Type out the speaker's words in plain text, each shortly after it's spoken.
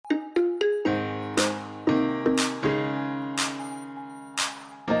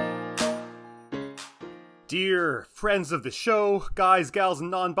Dear friends of the show, guys, gals, and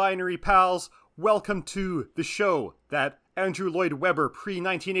non-binary pals, welcome to the show that Andrew Lloyd Webber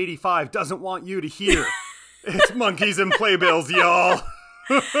pre-1985 doesn't want you to hear. It's Monkeys and Playbills, y'all.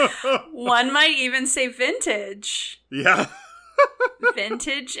 One might even say vintage. Yeah.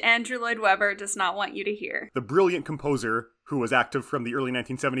 Vintage Andrew Lloyd Webber does not want you to hear. The brilliant composer who was active from the early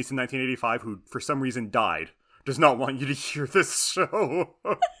 1970s to 1985, who for some reason died, does not want you to hear this show.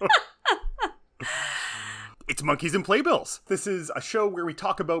 It's Monkeys and Playbills. This is a show where we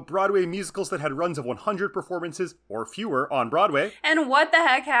talk about Broadway musicals that had runs of 100 performances or fewer on Broadway. And what the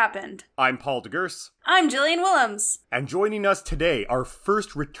heck happened? I'm Paul DeGurse. I'm Jillian Willems. And joining us today, our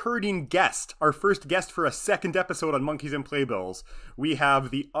first returning guest, our first guest for a second episode on Monkeys and Playbills, we have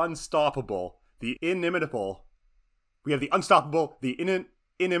the unstoppable, the inimitable, the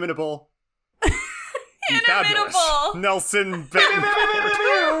inimitable, the fabulous Nelson Bettencourt.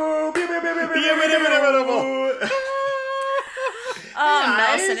 The inimitable. Oh,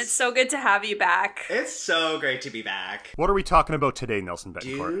 Nelson, it's so good to have you back. It's so great to be back. What are we talking about today, Nelson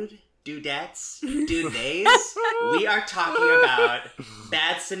Bettencourt? Dudettes, days. We are talking about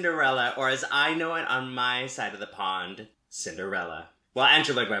Bad Cinderella, or as I know it on my side of the pond, Cinderella. Well,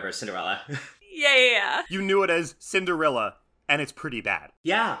 Andrew Lloyd Webber, Cinderella. Yeah. You knew it as Cinderella, and it's pretty bad.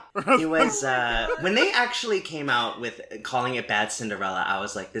 Yeah. It was, when they actually came out with calling it Bad Cinderella, I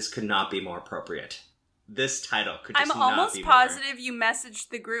was like, this could not be more appropriate. This title could just not be more. I'm almost positive you messaged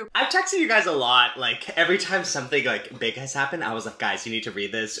the group. I've texted you guys a lot, like, every time something, like, big has happened, I was like, guys, you need to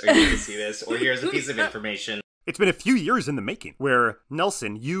read this, or you need to see this, or here's a piece of information. It's been a few years in the making, where,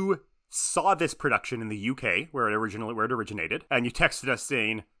 Nelson, you saw this production in the UK, where it originated, and you texted us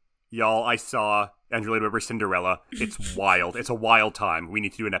saying, y'all, I saw Andrew Lloyd Webber's Cinderella. It's wild. It's a wild time. We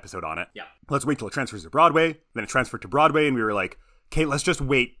need to do an episode on it. Yeah. Let's wait till it transfers to Broadway. Then it transferred to Broadway, and we were like, okay, let's just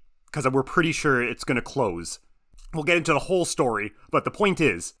wait, because we're pretty sure it's going to close. We'll get into the whole story, but the point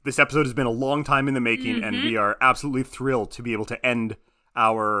is, this episode has been a long time in the making, and we are absolutely thrilled to be able to end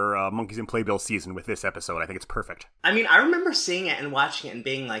our Monkeys and Playbills season with this episode. I think it's perfect. I mean, I remember seeing it and watching it and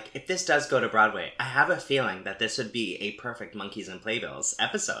being like, if this does go to Broadway, I have a feeling that this would be a perfect Monkeys and Playbills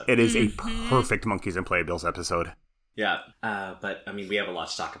episode. It is a perfect Monkeys and Playbills episode. Yeah, but, I mean, we have a lot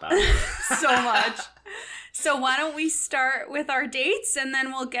to talk about. So much. So why don't we start with our dates, and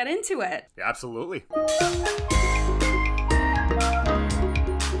then we'll get into it. Yeah, absolutely.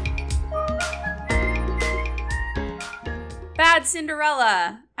 Bad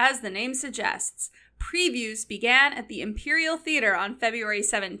Cinderella, as the name suggests. Previews began at the Imperial Theatre on February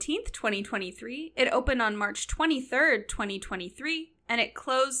 17th, 2023. It opened on March 23rd, 2023, and it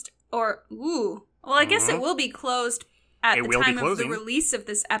closed, I guess it will be closed at the time of the release of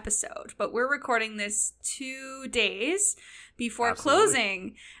this episode, but we're recording this 2 days before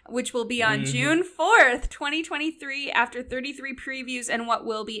closing, which will be on June 4th, 2023, after 33 previews and what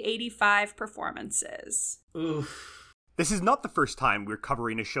will be 85 performances. Oof. This is not the first time we're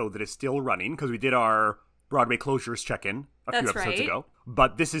covering a show that is still running, because we did our Broadway closures check-in a few episodes ago.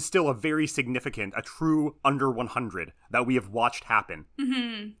 But this is still a very significant, a true under 100 that we have watched happen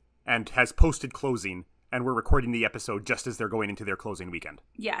and has posted closing, and we're recording the episode just as they're going into their closing weekend.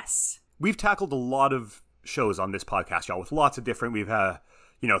 Yes. We've tackled a lot of shows on this podcast, y'all, with lots of different, we've,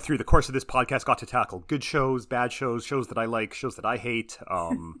 through the course of this podcast, got to tackle good shows, bad shows, shows that I like, shows that I hate,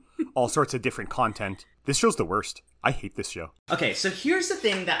 all sorts of different content. This show's the worst. I hate this show. Okay, so here's the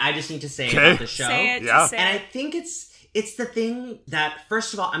thing that I just need to say about the show. Say it, yeah. say and it. I think it's the thing that,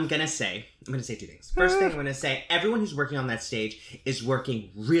 first of all, I'm gonna say 2 things. First thing I'm gonna say, everyone who's working on that stage is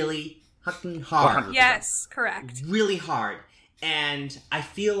working really fucking hard. 100%. Yes, correct. Really hard. And I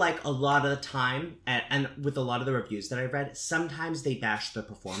feel like a lot of the time, and with a lot of the reviews that I've read, sometimes they bash the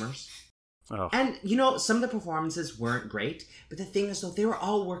performers. Oh. And, some of the performances weren't great, but the thing is, though, they were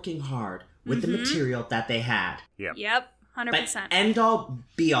all working hard with the material that they had. Yeah. Yep, 100%. But end all,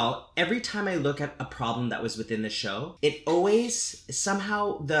 be all, every time I look at a problem that was within the show, it always,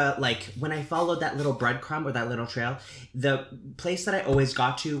 somehow, when I followed that little breadcrumb or that little trail, the place that I always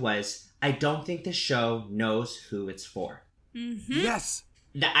got to was, I don't think the show knows who it's for. Yes.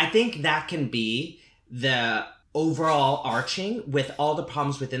 I think that can be the overall arching with all the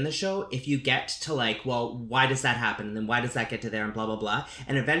problems within the show. If you get to why does that happen? And then why does that get to there and blah, blah, blah.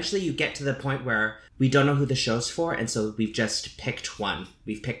 And eventually you get to the point where we don't know who the show's for. And so we've just picked one.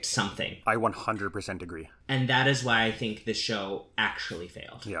 We've picked something. I 100% agree. And that is why I think the show actually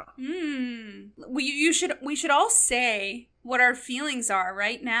failed. Yeah. We should all say what our feelings are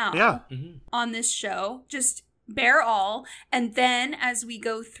right now on this show. Just bear all. And then as we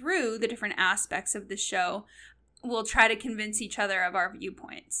go through the different aspects of the show, we'll try to convince each other of our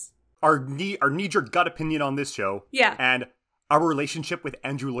viewpoints. our knee-jerk gut opinion on this show. Yeah. And our relationship with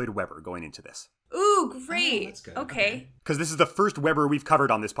Andrew Lloyd Webber going into this. Ooh, great. Oh, that's good. Okay. Because this is the first Webber we've covered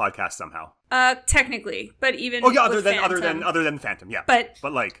on this podcast somehow. Technically, but even other with than Phantom, yeah. But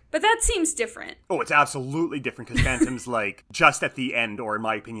like, that seems different. oh, it's absolutely different because Phantom's like just at the end, or in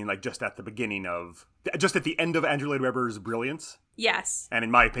my opinion, like just at the end of Andrew Lloyd Webber's brilliance. Yes. And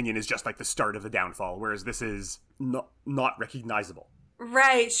in my opinion, is just like the start of the downfall. Whereas this is not recognizable.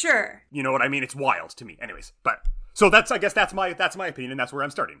 Right. Sure. You know what I mean? It's wild to me. Anyways, but. So I guess that's my opinion, and that's where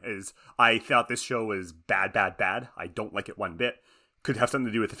I'm starting, is I thought this show was bad. I don't like it one bit. Could have something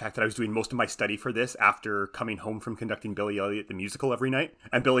to do with the fact that I was doing most of my study for this after coming home from conducting Billy Elliot the Musical every night.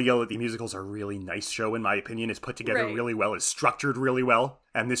 And Billy Elliot the Musical is a really nice show, in my opinion. It's put together really well, it's structured really well.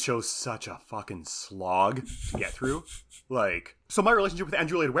 And this show's such a fucking slog to get through. Like, so my relationship with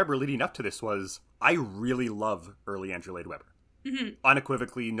Andrew Lloyd Webber leading up to this was, I really love early Andrew Lloyd Webber. Mm-hmm.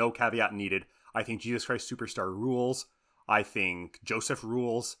 Unequivocally, no caveat needed. I think Jesus Christ Superstar rules. I think Joseph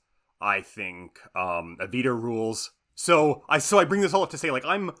rules. I think Evita rules. So I bring this all up to say, like,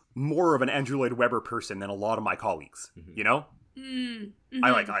 I'm more of an Andrew Lloyd Webber person than a lot of my colleagues, you know? Mm-hmm.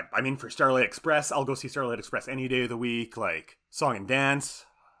 I'm in for Starlight Express. I'll go see Starlight Express any day of the week. Like, Song and Dance.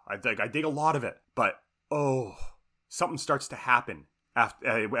 I dig a lot of it. But, something starts to happen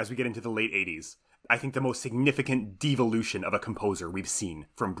as we get into the late 80s. I think the most significant devolution of a composer we've seen,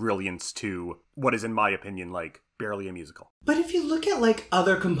 from brilliance to what is, in my opinion, like, barely a musical. But if you look at, like,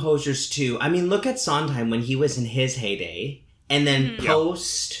 other composers, too, I mean, look at Sondheim when he was in his heyday, and then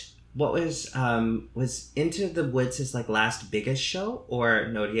post, what was Into the Woods his, like, last biggest show? Or,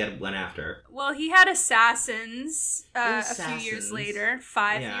 no, he had one after? Well, he had Assassins, a few years later,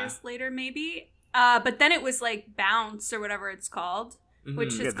 5 years later, maybe. But then it was, like, Bounce, or whatever it's called.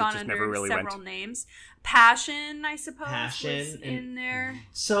 Which has gone under several names. Passion, I suppose, was in there.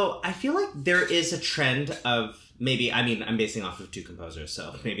 So I feel like there is a trend of I'm basing off of two composers,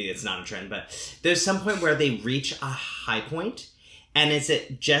 so maybe it's not a trend, but there's some point where they reach a high point, and is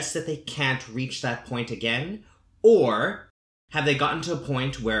it just that they can't reach that point again? Or have they gotten to a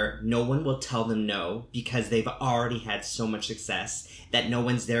point where no one will tell them no because they've already had so much success that no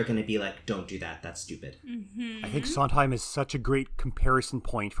one's there going to be like, don't do that, that's stupid. I think Sondheim is such a great comparison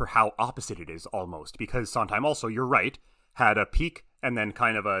point for how opposite it is almost, because Sondheim also, you're right, had a peak and then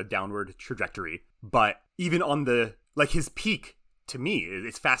kind of a downward trajectory. But even on his peak, to me,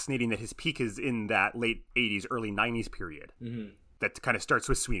 it's fascinating that his peak is in that late 80s, early 90s period. Mm-hmm. That kind of starts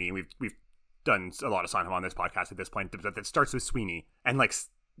with Sweeney, and we've done a lot of Sondheim on this podcast at this point, but that starts with Sweeney and like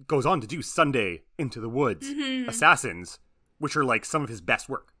goes on to do Sunday, Into the Woods, Assassins, which are like some of his best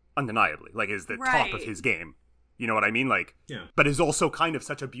work, undeniably, like is the top of his game. You know what I mean? Like, but is also kind of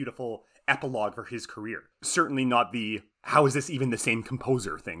such a beautiful epilogue for his career. Certainly not the, how is this even the same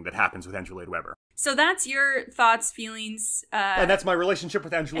composer thing that happens with Andrew Lloyd Webber. So that's your thoughts, feelings. And that's my relationship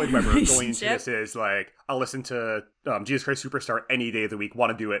with Andrew Lloyd Webber going into this is like, I'll listen to Jesus Christ Superstar any day of the week,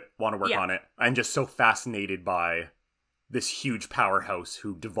 want to do it, want to work on it. I'm just so fascinated by this huge powerhouse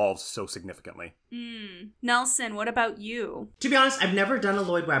who devolves so significantly. Nelson, what about you? To be honest, I've never done a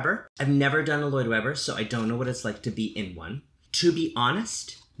Lloyd Webber. So I don't know what it's like to be in one. To be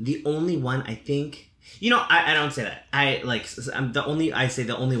honest, the only one I think... You know, I don't say that. I say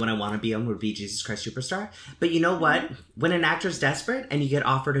the only one I want to be on would be Jesus Christ Superstar. But you know what? When an actor's desperate and you get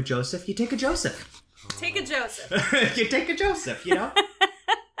offered a Joseph, you take a Joseph. Take a Joseph. You take a Joseph, you know?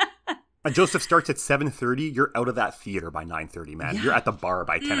 A Joseph starts at 7:30. You're out of that theater by 9:30, man. Yeah. You're at the bar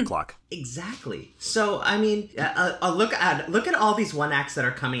by 10 o'clock. Exactly. So, I mean, look at all these one acts that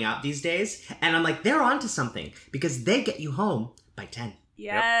are coming out these days, and I'm like, they're onto something because they get you home by 10.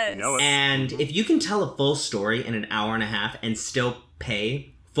 Yes. Yep, you know it. And if you can tell a full story in an hour and a half and still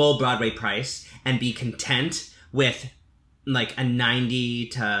pay full Broadway price and be content with like a 90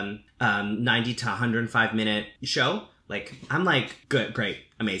 to 105 minute show, like I'm like, good, great,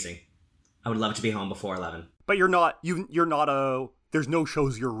 amazing. I would love to be home before 11. But you're not there's no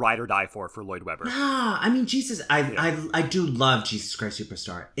shows you're ride or die for Lloyd Webber. Nah, I mean, Jesus, I do love Jesus Christ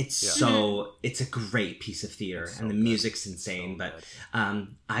Superstar. It's it's a great piece of theater, and the music's insane, but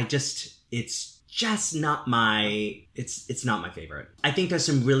it's just not it's not my favorite. I think there's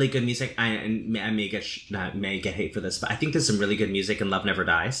some really good music. I may get hate for this, but I think there's some really good music in Love Never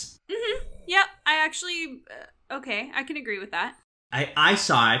Dies. Mm-hmm. Yep, I actually, okay, I can agree with that. I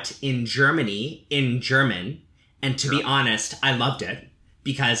saw it in Germany, in German, and to be honest, I loved it.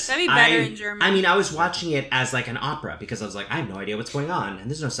 Because that'd be better in German. I mean, I was watching it as like an opera because I was like, I have no idea what's going on, and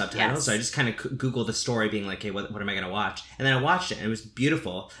there's no subtitles. Yes. So I just kind of Googled the story, being like, hey, what am I going to watch? And then I watched it, and it was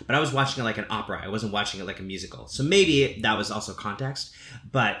beautiful. But I was watching it like an opera. I wasn't watching it like a musical. So maybe that was also context.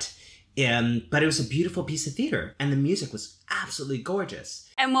 But But it was a beautiful piece of theater, and the music was absolutely gorgeous.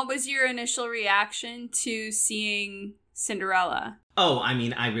 And what was your initial reaction to seeing Cinderella? Oh, I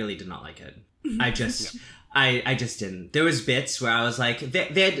mean, I really did not like it. I just didn't. There was bits where I was like,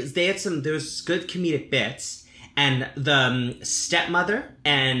 they had some, there was good comedic bits, and the stepmother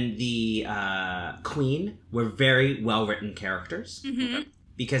and the queen were very well-written characters,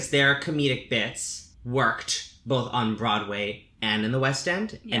 because their comedic bits worked both on Broadway and in the West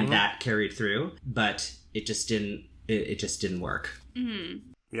End, and that carried through, but it just didn't, it just didn't work.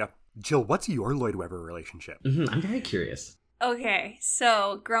 Yeah. Jill, what's your Lloyd Webber relationship? I'm very curious. Okay,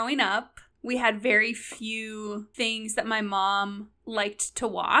 so growing up, we had very few things that my mom liked to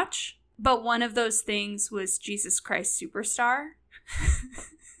watch, but one of those things was Jesus Christ Superstar.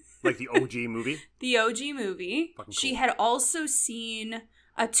 Like the OG movie? The OG movie. Fucking She cool. had also seen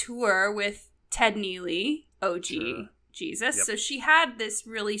a tour with Ted Neely, OG Jesus. Yep. So she had this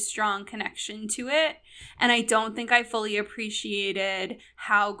really strong connection to it. And I don't think I fully appreciated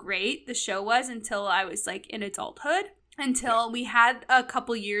how great the show was until I was like in adulthood. Until we had a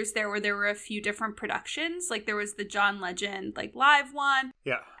couple years there where there were a few different productions. Like there was the John Legend like live one.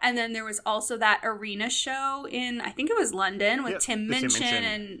 Yeah. And then there was also that arena show in, I think it was London, with Yeah, Tim the Tim Minchin Minchin.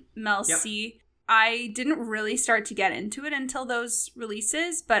 and Mel Yep. C. I didn't really start to get into it until those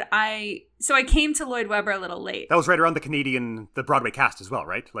releases, but I came to Lloyd Webber a little late. That was right around the Broadway cast as well,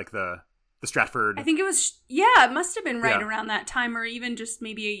 right? Like the Stratford. I think it was, it must have been right Yeah. around that time, or even just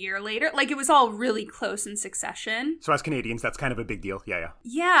maybe a year later. Like, it was all really close in succession. So as Canadians, that's kind of a big deal. Yeah, yeah.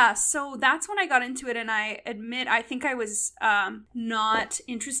 Yeah, so that's when I got into it, and I admit, I think I was not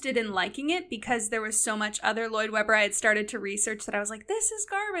interested in liking it because there was so much other Lloyd Webber I had started to research that I was like, this is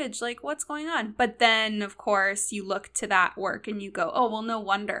garbage, like, what's going on? But then, of course, you look to that work and you go, oh, well, no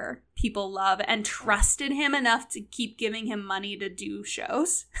wonder people love and trusted him enough to keep giving him money to do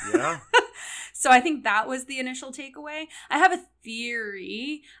shows. Yeah. So I think that was the initial takeaway. I have a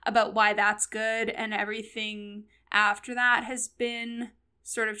theory about why that's good, and everything after that has been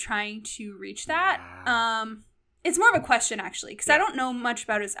sort of trying to reach that. It's more of a question, actually, because I don't know much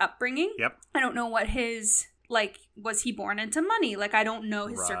about his upbringing. Yep. I don't know what his, like, was he born into money? Like, I don't know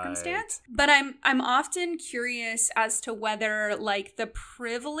his Right. circumstance. But I'm often curious as to whether, like, the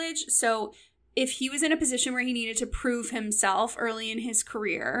privilege, so if he was in a position where he needed to prove himself early in his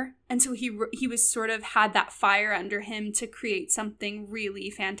career, and so he was sort of had that fire under him to create something really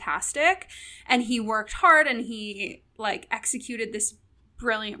fantastic, and he worked hard and he like executed this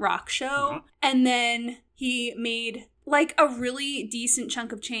brilliant rock show, and then he made like a really decent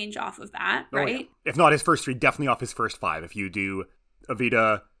chunk of change off of that, Oh, right? yeah. If not his first three, definitely off his first five. If you do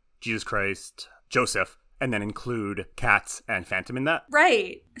Evita, Jesus Christ, Joseph, and then include Cats and Phantom in that.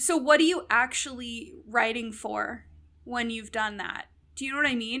 Right. So what are you actually writing for when you've done that? Do you know what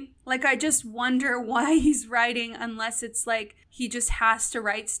I mean? Like, I just wonder why he's writing, unless it's like he just has to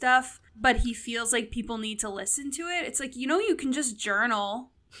write stuff, but he feels like people need to listen to it. It's like, you can just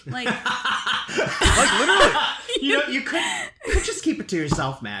journal. Like, Like, literally. You could just keep it to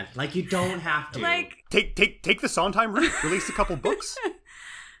yourself, man. Like, you don't have to. like, Take the Sondheim route. Release a couple books.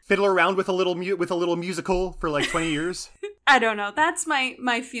 Fiddle around with a little musical for like 20 years. I don't know. That's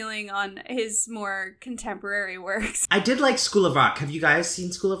my feeling on his more contemporary works. I did like School of Rock. Have you guys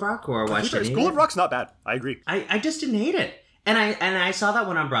seen School of Rock or watched any School of of it? Rock's not bad. I agree. I just didn't hate it. And I saw that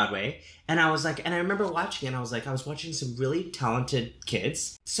one on Broadway, and I was like, and I remember watching it, and I was like, I was watching some really talented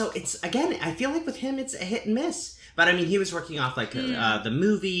kids. So it's, again, I feel like with him, it's a hit and miss. But I mean, he was working off like the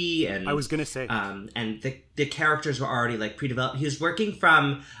movie, and I was gonna say, and the characters were already like pre-developed. He was working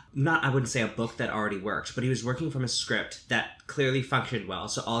from I wouldn't say a book that already worked, but he was working from a script that clearly functioned well.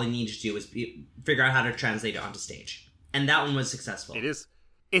 So all he needed to do was figure out how to translate it onto stage, and that one was successful. it is.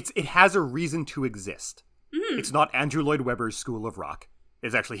 It has a reason to exist. It's not Andrew Lloyd Webber's School of Rock.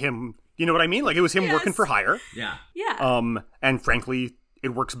 It's actually him. You know what I mean? Like, it was him working for hire. Yeah. Yeah. And frankly, it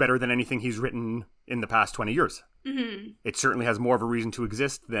works better than anything he's written in the past 20 years. It certainly has more of a reason to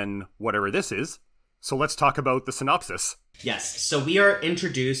exist than whatever this is. So let's talk about the synopsis. Yes. So we are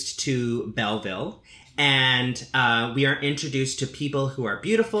introduced to Belleville, and we are introduced to people who are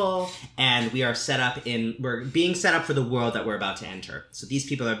beautiful, and we're being set up for the world that we're about to enter. So these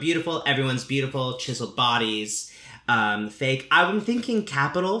people are beautiful. Everyone's beautiful, chiseled bodies, fake. I'm thinking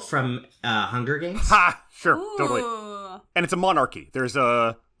Capital from Hunger Games. Ha! Sure, Ooh. totally. And it's a monarchy. There's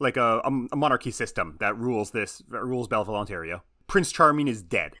a monarchy system that rules Belleville, Ontario. Prince Charming is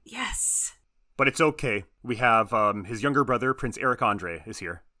dead. Yes. But it's okay. We have his younger brother, Prince Eric Andre, is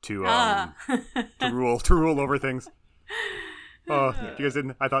here to rule over things. Oh, you guys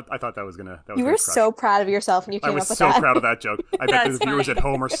didn't? I thought that was gonna. That was You gonna were crush. so proud of yourself when you I came was up with so that. proud of that joke. I bet That's the viewers funny. at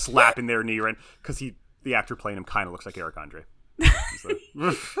home are slapping their knee right because the actor playing him kind of looks like Eric Andre.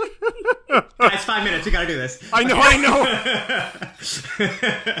 Guys, 5 minutes. We gotta do this. I know.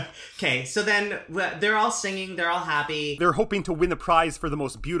 Okay, so then they're all singing. They're all happy. They're hoping to win the prize for the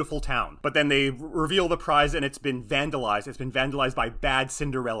most beautiful town, but then they reveal the prize and it's been vandalized. It's been vandalized by Bad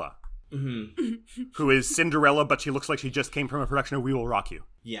Cinderella, who is Cinderella, but she looks like she just came from a production of We Will Rock You.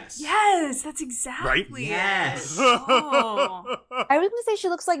 Yes. Yes, that's exactly Yes. it. Oh. I was going to say she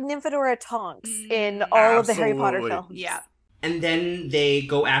looks like Nymphadora Tonks in all of the Harry Potter Absolutely. films. Yeah. And then they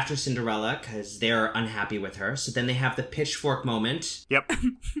go after Cinderella because they're unhappy with her. So then they have the pitchfork moment, Yep.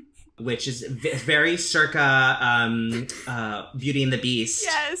 which is very circa Beauty and the Beast.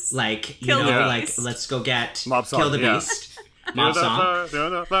 Yes. Like, Kill you the know, like, Beast. let's go get Mob song, Kill the yeah. Beast. Mob song.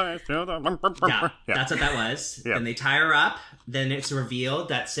 Yeah, Yeah. that's what that was. Yeah. Then they tie her up. Then it's revealed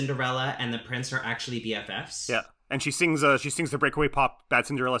that Cinderella and the prince are actually BFFs. Yeah. And she sings the breakaway pop. Bad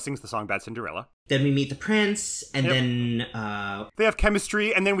Cinderella sings the song Bad Cinderella. Then we meet the prince, and Yep. then They have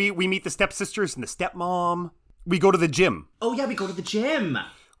chemistry, and then we meet the stepsisters and the stepmom. We go to the gym. oh yeah, we go to the gym.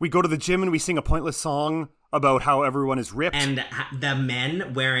 We go to the gym and we sing a pointless song about how everyone is ripped. And the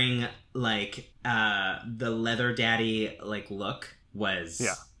men wearing like the leather daddy like look was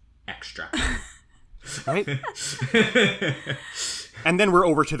extra. Right? And then we're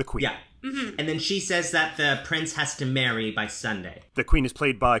over to the queen. Yeah. And then she says that the prince has to marry by Sunday. The queen is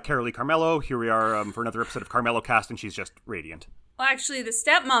played by Carolee Carmello. Here we are for another episode of Carmello Cast, and she's just radiant. Well, actually, the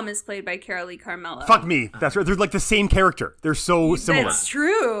stepmom is played by Carolee Carmello. Fuck me. That's right. They're like the same character. They're so similar. That's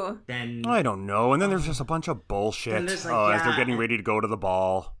true. Then I don't know. And then there's just a bunch of bullshit And there's, like, as they're yeah, getting ready to go to the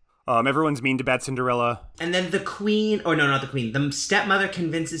ball. Everyone's mean to Bad Cinderella. and then the queen, or no, not the queen. The stepmother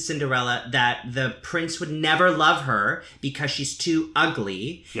convinces Cinderella that the prince would never love her because she's too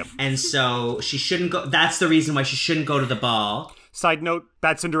ugly. Yep. And so she shouldn't go. That's the reason why she shouldn't go to the ball. Side note: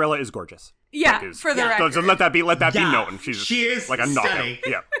 Bad Cinderella is gorgeous. Yeah, Is- for the yeah. record. So let that be Yeah, known. she is like a knockout. stunning.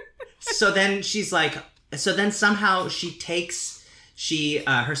 Yeah. So then she's like, so then somehow she takes,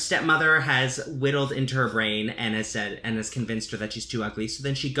 her stepmother has whittled into her brain and has convinced her that she's too ugly. So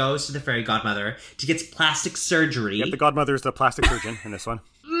then she goes to the fairy godmother to get plastic surgery. Yep. The godmother is the plastic surgeon in this one.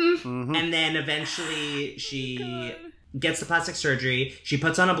 And then eventually she gets the plastic surgery. She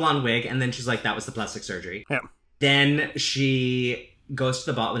puts on a blonde wig and then she's like, that was the plastic surgery. Yeah. Then she goes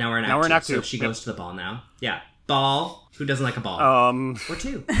to the ball. Now we're in Act Now we're in Two, Act so Two. she Yep. goes to the ball now. Yeah. Ball. Who doesn't like a ball? Or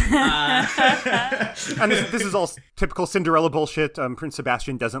two. And this is all typical Cinderella bullshit. Prince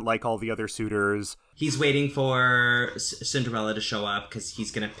Sebastian doesn't like all the other suitors. He's waiting for Cinderella to show up because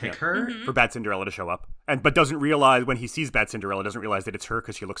he's going to pick her. For Bad Cinderella to show up, but doesn't realize when he sees Bad Cinderella, doesn't realize that it's her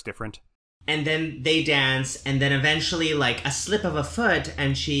because she looks different. And then they dance, and then eventually, like, a slip of a foot,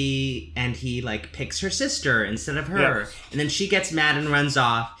 and he, like, picks her sister instead of her. Yeah. And then she gets mad and runs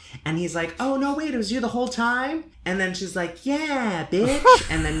off. And he's like, oh, no, wait, it was you the whole time? And then she's like, yeah,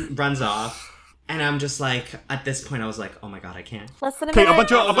 bitch. And then runs off. And I'm just like, at this point, I was like, oh my god, I can't. Less than a Okay, minute. a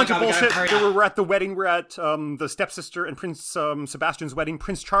bunch Oh of my God, we gotta bullshit. hurry up. We're at the wedding. We're at the stepsister and Prince Sebastian's wedding.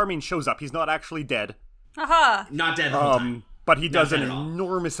 Prince Charming shows up. He's not actually dead. Aha. Not dead the whole time. But he does an dead at all.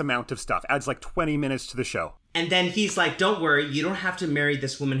 enormous amount of stuff. Adds like 20 minutes to the show. And then he's like, don't worry, you don't have to marry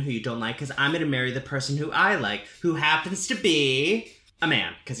this woman who you don't like, because I'm going to marry the person who I like, who happens to be a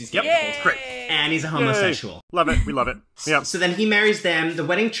man, because he's Yep, getting old. great. And he's a homosexual. Yay. Love it. We love it. Yeah. So then he marries them, the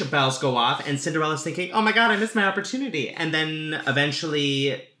wedding bells go off, and Cinderella's thinking, oh my god, I missed my opportunity. And then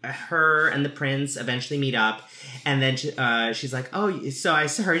eventually, her and the prince eventually meet up, and then she's like, oh, so I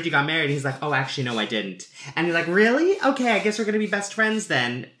heard you got married. And he's like, oh, actually, no, I didn't. And he's like, really? Okay, I guess we're gonna be best friends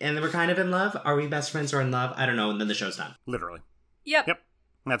then. And then we're kind of in love? Are we best friends or in love? I don't know, and then the show's done. Literally. Yep. Yep.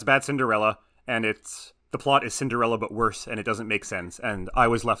 And that's Bad Cinderella, and the plot is Cinderella but worse, and it doesn't make sense. And I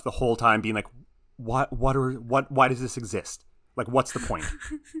was left the whole time being like, why does this exist? Like, what's the point?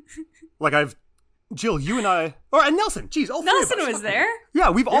 Like, Jill, you and I, and Nelson, geez, all three of Nelson us. was there. Yeah,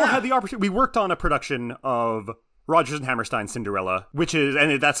 we've all Yeah. had the opportunity. We worked on a production of Rodgers and Hammerstein's Cinderella, which is,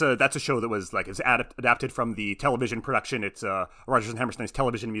 and that's a show that was like, it's adapted from the television production. It's Rodgers and Hammerstein's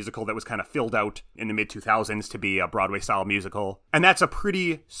television musical that was kind of filled out in the mid-2000s to be a Broadway-style musical. And that's a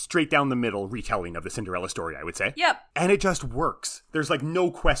pretty straight-down-the-middle retelling of the Cinderella story, I would say. Yep. And it just works. There's like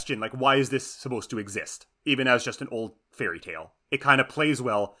no question, like, why is this supposed to exist? Even as just an old fairy tale. It kind of plays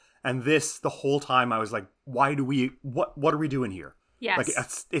well. And this, the whole time, I was like, what are we doing here? Yes. Like,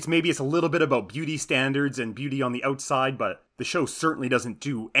 it's a little bit about beauty standards and beauty on the outside, but the show certainly doesn't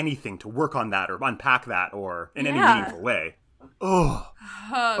do anything to work on that or unpack that or in any meaningful way. Oh.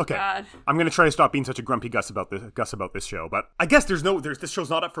 Oh, Okay. God. I'm gonna try to stop being such a grumpy Gus about this show, but I guess this show's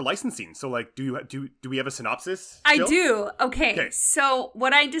not up for licensing. So like, do we have a synopsis? I Jill? do. Okay. Okay. So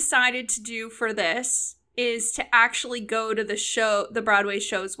what I decided to do for this is to actually go to the Broadway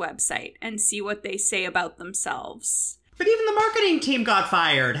show's website and see what they say about themselves. But even the marketing team got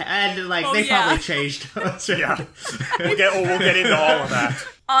fired, and like they probably changed. Yeah. We'll get into all of that.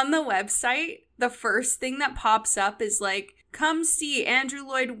 On the website, the first thing that pops up is like, come see Andrew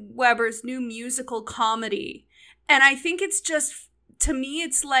Lloyd Webber's new musical comedy. And I think it's just, to me,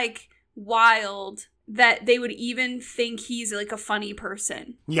 it's like wild that they would even think he's like a funny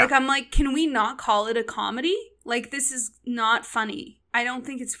person. Yeah. Like, I'm like, can we not call it a comedy? Like, this is not funny. I don't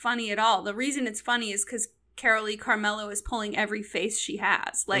think it's funny at all. The reason it's funny is because Carolee Carmello is pulling every face she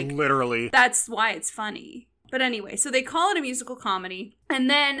has. Like, literally. That's why it's funny. But anyway, so they call it a musical comedy. And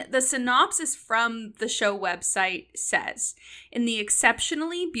then the synopsis from the show website says, in the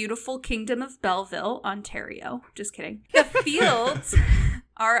exceptionally beautiful kingdom of Belleville, Ontario, just kidding, the fields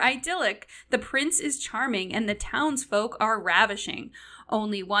are idyllic. The prince is charming and the townsfolk are ravishing.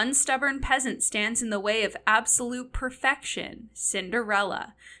 Only one stubborn peasant stands in the way of absolute perfection,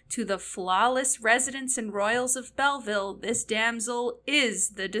 Cinderella. To the flawless residents and royals of Belleville, this damsel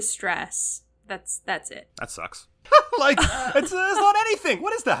is the distress. That's it. That sucks. Like, it's not anything.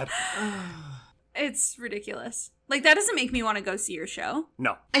 What is that? It's ridiculous. Like, that doesn't make me want to go see your show.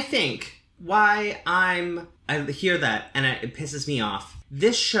 No. I think why I hear that and it pisses me off.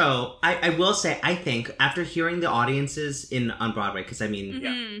 This show, I will say, I think after hearing the audiences on Broadway, because I mean,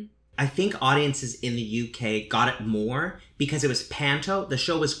 Mm-hmm. I think audiences in the UK got it more because it was panto. The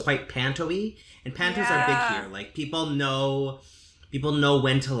show was quite panto-y, and pantos are big here. Like, people know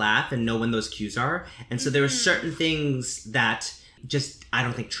when to laugh and know when those cues are. And so there were certain things that just, I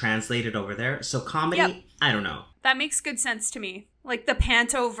don't think, translated over there. So comedy, I don't know. That makes good sense to me. Like the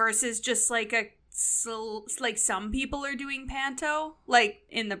panto versus just like like some people are doing panto, like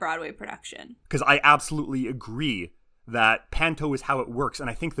in the Broadway production. Because I absolutely agree that panto is how it works. And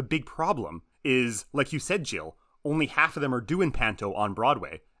I think the big problem is, like you said, Jill, only half of them are doing panto on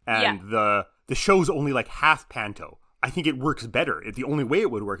Broadway. And the show's only like half panto. I think it works better. The only way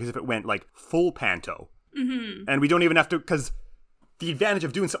it would work is if it went like full panto. Mm-hmm. And we don't even have to, because the advantage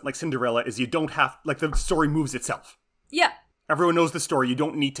of doing something like Cinderella is you don't have, like, the story moves itself. Yeah. Everyone knows the story. You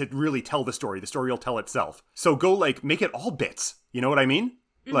don't need to really tell the story. The story will tell itself. So go, like, make it all bits. You know what I mean?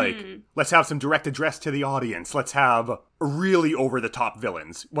 Mm-hmm. Like, let's have some direct address to the audience. Let's have really over-the-top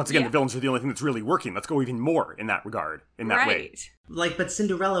villains. Once again, the villains are the only thing that's really working. Let's go even more in that regard, in that way. Like, but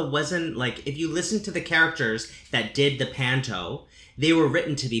Cinderella wasn't, like, if you listen to the characters that did the panto, they were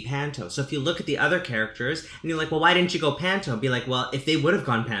written to be panto. So if you look at the other characters, and you're like, well, why didn't you go panto? Be like, well, if they would have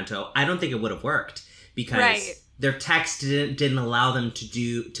gone panto, I don't think it would have worked. Because their text didn't allow them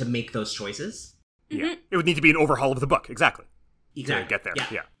to make those choices. Yeah. Mm-hmm. It would need to be an overhaul of the book, exactly. To get there,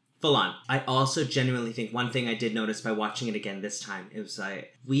 yeah. Full on. I also genuinely think one thing I did notice by watching it again this time, it was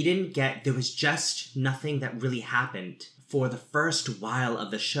like, there was just nothing that really happened for the first while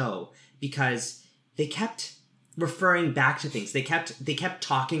of the show, because they kept referring back to things. They kept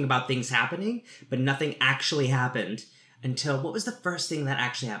talking about things happening, but nothing actually happened until, what was the first thing that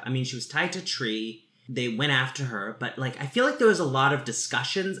actually happened? I mean, she was tied to a tree, they went after her, but like, I feel like there was a lot of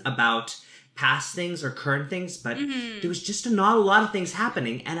discussions about past things or current things, but there was just not a lot of things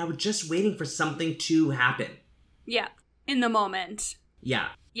happening, and I was just waiting for something to happen. Yeah, in the moment. Yeah.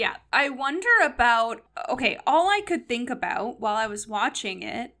 Yeah, I wonder about, okay, all I could think about while I was watching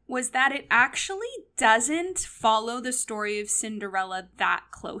it was that it actually doesn't follow the story of Cinderella that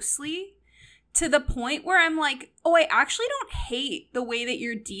closely, to the point where I'm like, oh, I actually don't hate the way that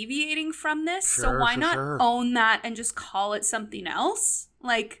you're deviating from this, so why not own that and just call it something else?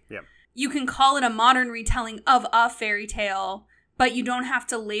 Like, you can call it a modern retelling of a fairy tale, but you don't have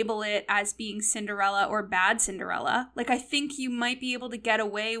to label it as being Cinderella or Bad Cinderella. Like, I think you might be able to get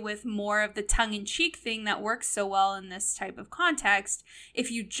away with more of the tongue-in-cheek thing that works so well in this type of context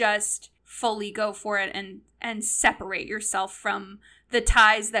if you just fully go for it and separate yourself from the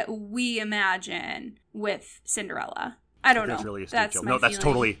ties that we imagine with Cinderella. I don't know. That's really that's Jill. my No, that's feeling.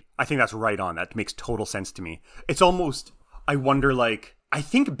 totally, I think that's right on. That makes total sense to me. It's almost, I wonder, like, I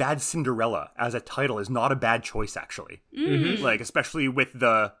think Bad Cinderella as a title is not a bad choice, actually. Mm-hmm. Like, especially with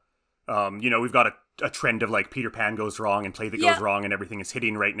the, we've got a trend of, like, Peter Pan goes wrong and Play That Goes Wrong and everything is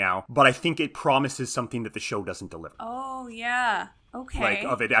hitting right now. But I think it promises something that the show doesn't deliver. Oh, yeah. Okay. Like,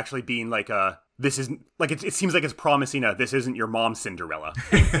 of it actually being like this isn't, like, it seems like it's promising this isn't your mom's Cinderella.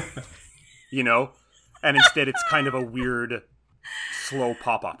 You know? And instead it's kind of a weird, slow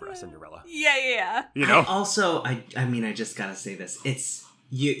pop opera Cinderella. Yeah. You know? I mean, I just gotta say this. It's,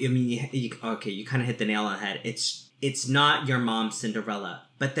 you kind of hit the nail on the head. It's not your mom's Cinderella,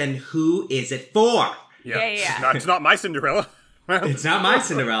 but then who is it for? Yeah. It's not my Cinderella. It's not my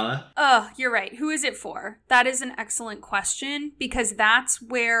Cinderella. Oh, you're right. Who is it for? That is an excellent question, because that's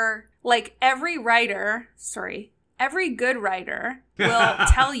where, like, every good writer will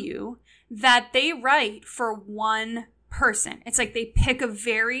tell you that they write for one person. It's like they pick a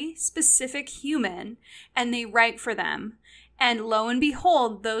very specific human and they write for them. And lo and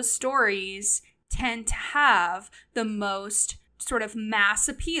behold, those stories tend to have the most sort of mass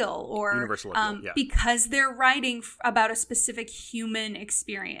appeal, or universal appeal, because they're writing about a specific human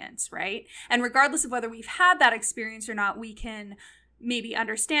experience, right? And regardless of whether we've had that experience or not, we can maybe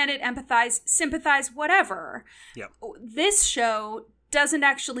understand it, empathize, sympathize, whatever. Yep. This show doesn't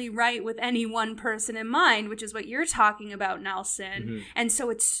actually write with any one person in mind, which is what you're talking about, Nelson. Mm-hmm. And so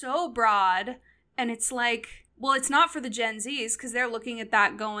it's so broad, and it's like, well, it's not for the Gen Zs because they're looking at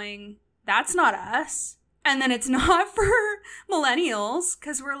that going, that's not us. And then it's not for millennials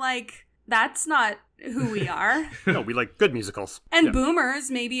because we're like, that's not who we are. No, we like good musicals. And boomers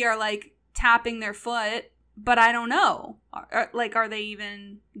maybe are like tapping their foot, but I don't know. Are they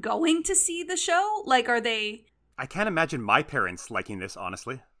even going to see the show? Like, are they... I can't imagine my parents liking this,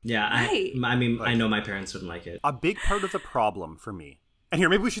 honestly. Yeah, right. I mean, I know my parents wouldn't like it. A big part of the problem for me, and here,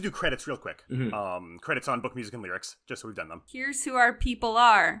 maybe we should do credits real quick. Mm-hmm. Credits on book, music, and lyrics, just so we've done them. Here's who our people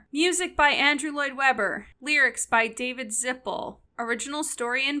are. Music by Andrew Lloyd Webber. Lyrics by David Zippel. Original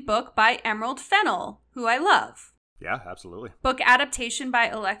story and book by Emerald Fennell, who I love. Yeah, absolutely. Book adaptation by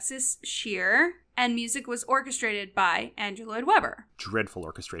Alexis Shear. And music was orchestrated by Andrew Lloyd Webber. Dreadful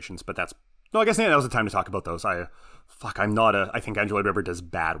orchestrations, but that's... No, I guess that was the time to talk about those. I think Andrew Lloyd Webber does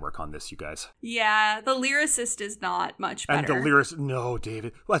bad work on this, you guys. Yeah, the lyricist is not much better. And the lyricist... No,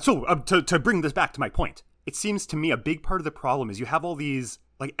 David. So, to bring this back to my point, it seems to me a big part of the problem is you have all these...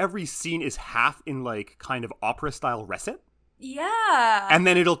 Like, every scene is half in, like, kind of opera-style recit. Yeah. And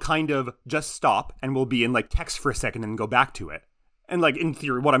then it'll kind of just stop and we'll be in, like, text for a second and go back to it. And, like, in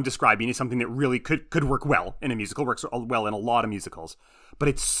theory, what I'm describing is something that really could work well in a musical, works well in a lot of musicals. But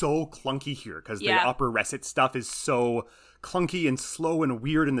it's so clunky here because the opera recit stuff is so clunky and slow and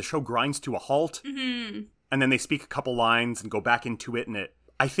weird, and the show grinds to a halt. Mm-hmm. And then they speak a couple lines and go back into it. And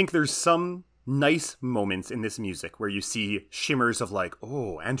I think there's some nice moments in this music where you see shimmers of, like,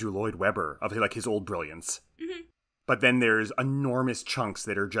 oh, Andrew Lloyd Webber, of, like, his old brilliance. Mm-hmm. But then there's enormous chunks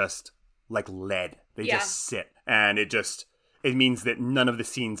that are just, like, lead. They just sit. And it means that none of the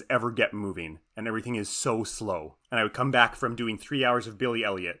scenes ever get moving, and everything is so slow. And I would come back from doing 3 hours of Billy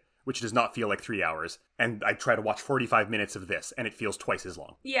Elliot, which does not feel like 3 hours, and I'd try to watch 45 minutes of this, and it feels twice as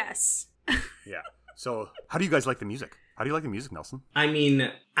long. Yes. Yeah. So, how do you guys like the music? How do you like the music, Nelson? I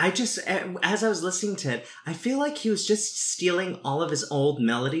mean, as I was listening to it, I feel like he was just stealing all of his old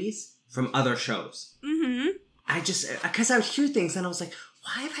melodies from other shows. Mm-hmm. Because I would hear things, and I was like,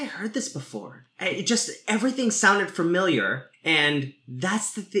 why have I heard this before? Everything sounded familiar. And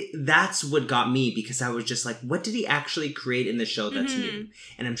that's what got me, because I was just like, what did he actually create in the show that's new?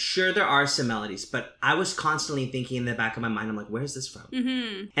 And I'm sure there are some melodies, but I was constantly thinking in the back of my mind, I'm like, where's this from?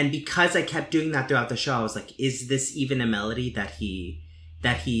 Mm-hmm. And because I kept doing that throughout the show, I was like, is this even a melody that he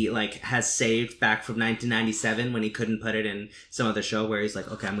like has saved back from 1997 when he couldn't put it in some other show where he's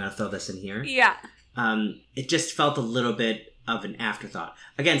like, okay, I'm going to throw this in here. Yeah. It just felt a little bit of an afterthought.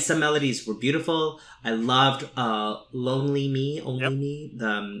 Again, some melodies were beautiful. I loved Lonely Me, Me,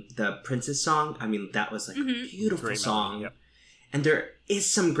 the Princess song. I mean, that was like a beautiful Great song. melody, yep. And there is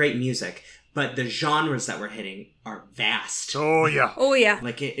some great music, but the genres that we're hitting are vast. Oh, yeah. Oh, yeah.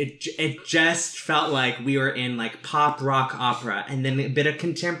 Like, it just felt like we were in, like, pop, rock, opera, and then a bit of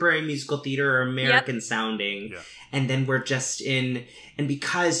contemporary musical theater or American sounding. Yeah. And then we're just in... And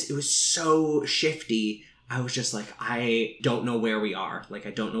because it was so shifty, I was just like, I don't know where we are. Like,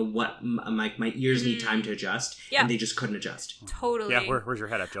 I don't know what... My ears need time to adjust. Yeah. And they just couldn't adjust. Totally. Yeah, where's your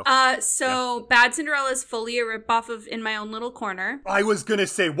head at, Jill? Bad Cinderella is fully a ripoff of In My Own Little Corner. I was gonna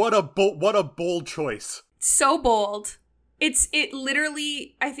say, what a bold choice. So bold. It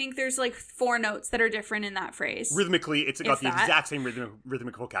literally, I think there's like 4 notes that are different in that phrase. Rhythmically, it's got the exact same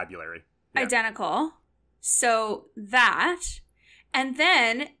rhythmic vocabulary. Yeah. Identical. So that... And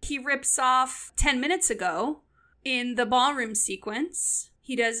then he rips off 10 minutes ago in the ballroom sequence.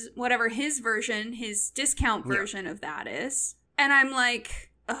 He does whatever his discount version of that is. And I'm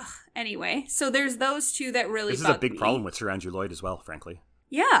like, ugh, anyway. So there's those two that really This is a big problem with Sir Andrew Lloyd as well, frankly.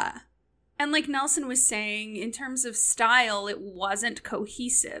 Yeah. And like Nelson was saying, in terms of style, it wasn't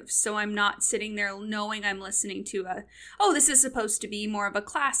cohesive. So I'm not sitting there knowing I'm listening to this is supposed to be more of a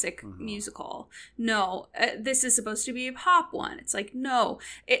classic musical. No, this is supposed to be a pop one. It's like, no.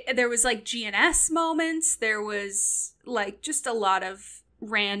 There was like GNS moments. There was like just a lot of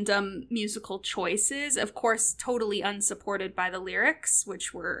random musical choices. Of course, totally unsupported by the lyrics,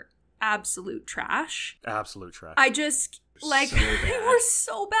 which were absolute trash. Absolute trash. I just... Like, So they were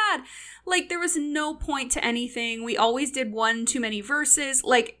so bad. Like, there was no point to anything. We always did one too many verses.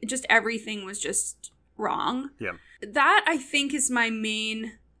 Like, just everything was just wrong. Yeah. That, I think, is my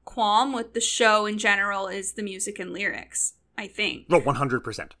main qualm with the show in general, is the music and lyrics, I think. No,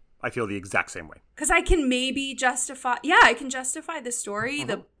 100%. I feel the exact same way. Because I can maybe justify... Yeah, I can justify the story,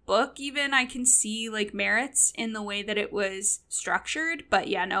 the book even. I can see, like, merits in the way that it was structured. But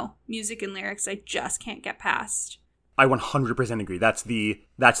yeah, no. Music and lyrics, I just can't get past. I 100% agree. That's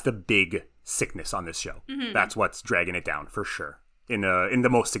the big sickness on this show. That's what's dragging it down for sure, in the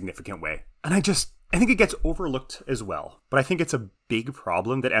most significant way. And I think it gets overlooked as well. But I think it's a big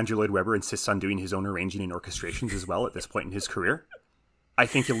problem that Andrew Lloyd Webber insists on doing his own arranging and orchestrations as well at this point in his career. I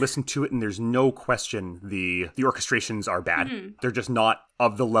think you listen to it and there's no question the orchestrations are bad. They're just not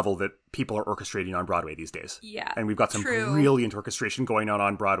of the level that people are orchestrating on Broadway these days. Yeah, and we've got some true. brilliant orchestration going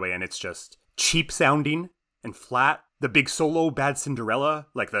on Broadway, and it's just cheap sounding and flat. The big solo Bad Cinderella,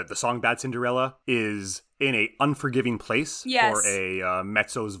 like the song Bad Cinderella, is in a unforgiving place for a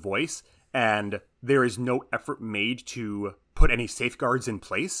mezzo's voice, and there is no effort made to put any safeguards in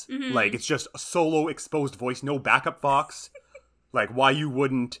place. Like, it's just a solo exposed voice, no backup vox. Like, why you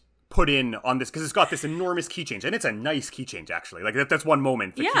wouldn't put in on this, because it's got this enormous key change, and it's a nice key change, actually. Like, that's one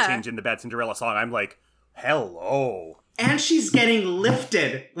moment, the key change in the Bad Cinderella song, I'm like, hello. And she's getting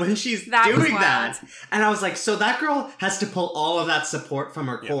lifted when she's doing that. And I was like, so that girl has to pull all of that support from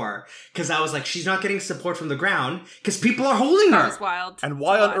her core. Because I was like, she's not getting support from the ground because people are holding her. That was wild. And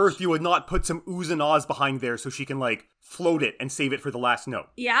why on earth you would not put some oohs and ahs behind there so she can, like, float it and save it for the last note?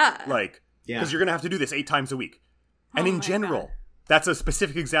 Yeah. Like, because you're going to have to do this 8 times a week. And in general, that's a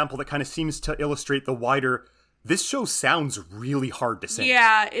specific example that kind of seems to illustrate the wider... This show sounds really hard to sing.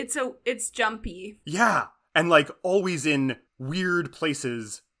 Yeah, it's jumpy. Yeah. And, like, always in weird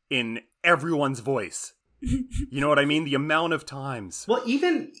places in everyone's voice. You know what I mean? The amount of times. Well,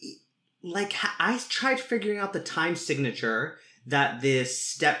 even, like, I tried figuring out the time signature that the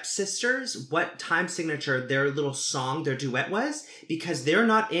stepsisters, what time signature their little song, their duet was, because they're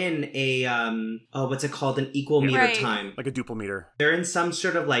not in a, what's it called? An equal meter time. Like a duple meter. They're in some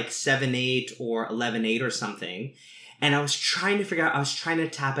sort of, like, 7/8 or 11/8 or something. And I was trying to figure out, I was trying to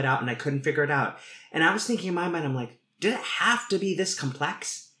tap it out and I couldn't figure it out. And I was thinking in my mind, I'm like, did it have to be this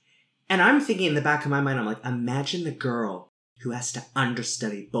complex? And I'm thinking in the back of my mind, I'm like, imagine the girl who has to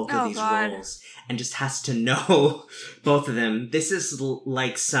understudy both of these roles and just has to know both of them. This is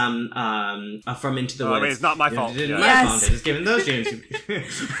like some from Into the Woods. I mean, it's not my fault. My fault. I just given those names.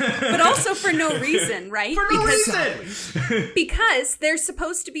 But also for no reason, right? For no reason! Because they're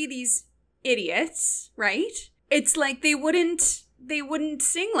supposed to be these idiots, right? It's like they wouldn't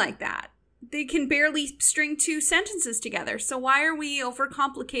sing like that. They can barely string 2 sentences together. So why are we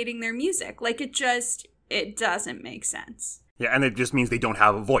overcomplicating their music? Like, it doesn't make sense. Yeah, and it just means they don't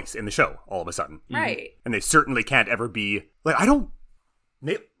have a voice in the show all of a sudden. Right. And they certainly can't ever be, like,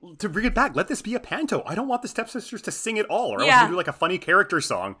 to bring it back, let this be a panto. I don't want the stepsisters to sing it all, or else you do, like, a funny character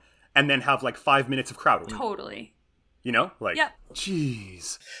song and then have, like, 5 minutes of crowd work. Totally. You know? Like,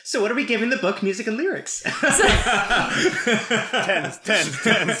 jeez. So what are we giving the book, music and lyrics?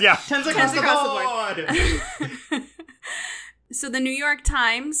 Tens, yeah. Tens across the board. So the New York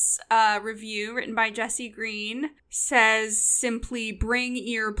Times review, written by Jesse Green, says simply, bring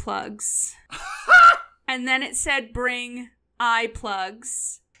earplugs. And then it said, bring eye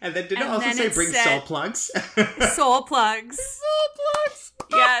plugs. And then did it also say bring soul plugs? Soul plugs. Soul plugs.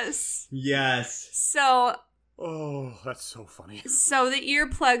 Yes. Yes. So... Oh, that's so funny. So the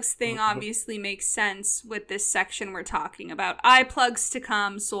earplugs thing obviously makes sense with this section we're talking about. Eye plugs to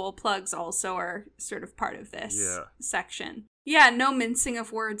come, soul plugs also are sort of part of this section. Yeah, no mincing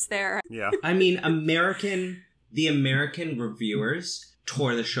of words there. Yeah. I mean, the American reviewers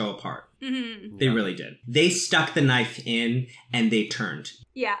tore the show apart. Mm-hmm. They really did. They stuck the knife in and they turned.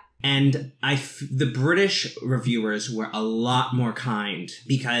 Yeah. And the British reviewers were a lot more kind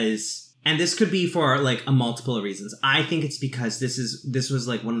because... And this could be for, like, a multiple of reasons. I think it's because this was,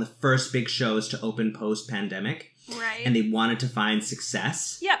 like, one of the first big shows to open post-pandemic. Right. And they wanted to find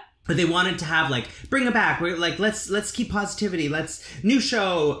success. Yep. But they wanted to have, like, bring it back. We're like, let's keep positivity. New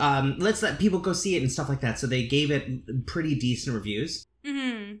show. Let's let people go see it and stuff like that. So they gave it pretty decent reviews.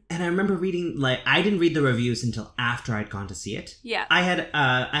 Mm-hmm. And I remember reading, like, I didn't read the reviews until after I'd gone to see it. Yeah. I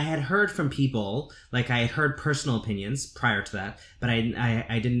had heard from people, like I had heard personal opinions prior to that, but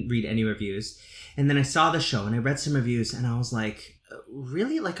I didn't read any reviews. And then I saw the show and I read some reviews and I was like,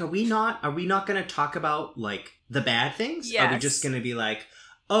 really? Like, are we not going to talk about, like, the bad things? Yes. Are we just going to be like,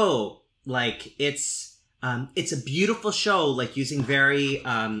 oh, like, it's a beautiful show, like using very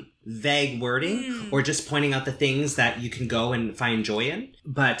vague wording or just pointing out the things that you can go and find joy in.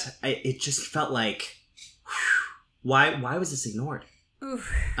 But it just felt like, why was this ignored?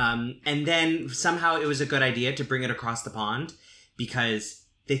 Oof. And then somehow it was a good idea to bring it across the pond because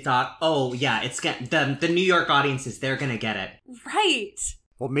they thought, oh yeah, it's the New York audiences, they're gonna get it. Right.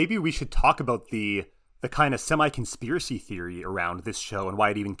 Well, maybe we should talk about the kind of semi-conspiracy theory around this show and why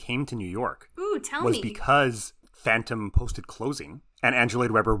it even came to New York. Ooh, tell was me. Because Phantom posted closing, and Andrew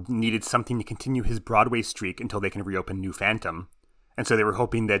Lloyd Webber needed something to continue his Broadway streak until they can reopen New Phantom. And so they were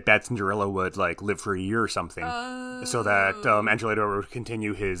hoping that Bad Cinderella would, like, live for a year or something. So that Andrew Lloyd Webber would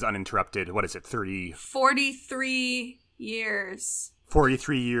continue his uninterrupted, 43 years.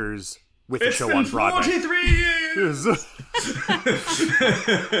 43 years with the show on Broadway. 43 years!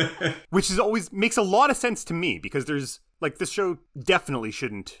 Which is always makes a lot of sense to me, because there's, like, this show definitely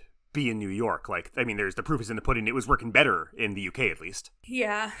shouldn't be in New York. Like, I mean, there's the proof is in the pudding. It was working better in the UK, at least.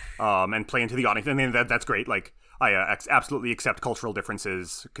 Yeah. And playing to the audience. I mean, that's great. Like, I absolutely accept cultural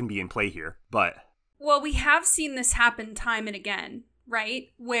differences can be in play here, but... Well, we have seen this happen time and again,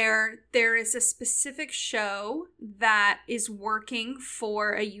 right? Where there is a specific show that is working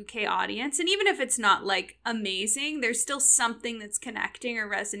for a UK audience. And even if it's not, like, amazing, there's still something that's connecting or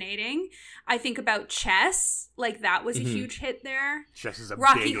resonating. I think about Chess. Like, that was a huge hit there. Chess is a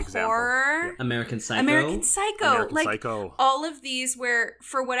Rocky big example. Horror. Yeah. American Psycho. American Psycho. All of these where,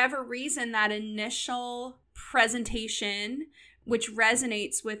 for whatever reason, that initial presentation, which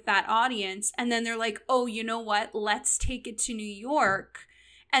resonates with that audience, and then they're like, oh, you know what, let's take it to New York.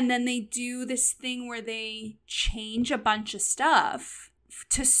 And then they do this thing where they change a bunch of stuff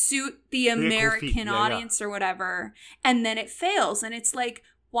to suit the American audience or whatever, and then it fails. And it's like,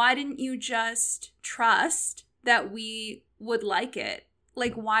 why didn't you just trust that we would like it?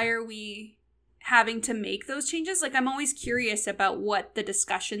 Like, why are we having to make those changes? Like, I'm always curious about what the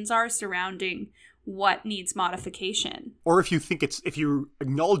discussions are surrounding what needs modification. Or if you're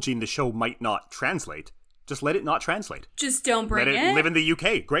acknowledging the show might not translate, just let it not translate. Just don't bring it. Let it live in the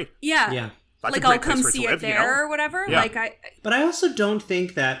UK. Great. Yeah. Yeah. That's like, a great I'll come place for see to it live, there or whatever. Yeah. But I also don't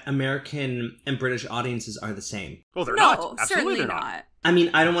think that American and British audiences are the same. Well, they're No, not. Absolutely certainly they're not. I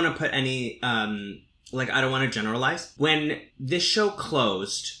mean, I don't want to put any, I don't want to generalize. When this show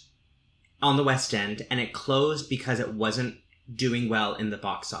closed on the West End, and it closed because it wasn't doing well in the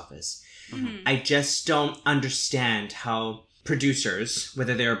box office, I just don't understand how producers,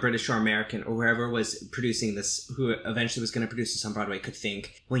 whether they're British or American or whoever was producing this, who eventually was going to produce this on Broadway, could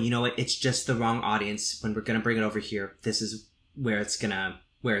think, well, you know what, it's just the wrong audience. When we're going to bring it over here, this is where it's gonna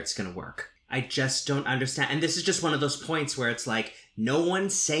work. I just don't understand. And this is just one of those points where it's like, no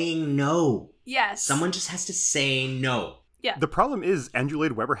one's saying no. Yes. Someone just has to say no. Yeah. The problem is Andrew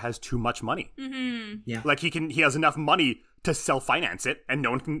Lloyd Webber has too much money. Mm-hmm. Yeah. Like, he has enough money to self-finance it, and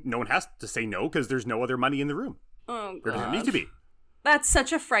no one has to say no because there's no other money in the room. Oh, There doesn't need God. to be. That's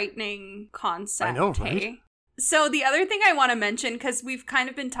such a frightening concept. I know, hey? right? So the other thing I want to mention, because we've kind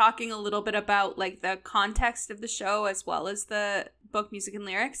of been talking a little bit about, like, the context of the show as well as the book, music, and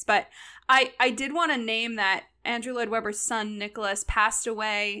lyrics, but I did want to name that Andrew Lloyd Webber's son, Nicholas, passed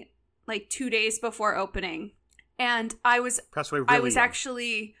away, like, 2 days before opening. And I was Young.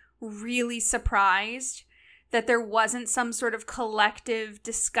 actually really surprised that there wasn't some sort of collective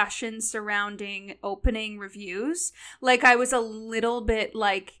discussion surrounding opening reviews. Like, I was a little bit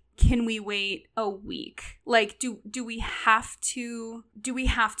like, can we wait a week? Like, do we have to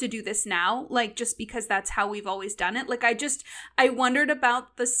do this now? Like, just because that's how we've always done it? Like, I wondered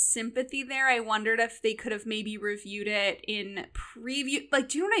about the sympathy there. I wondered if they could have maybe reviewed it in preview. Like,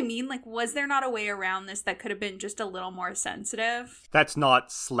 do you know what I mean? Like, was there not a way around this that could have been just a little more sensitive? That's not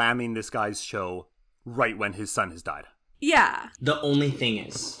slamming this guy's show right when his son has died. Yeah. The only thing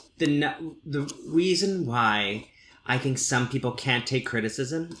is, the reason why I think some people can't take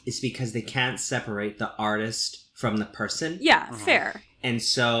criticism is because they can't separate the artist from the person. Yeah, fair. And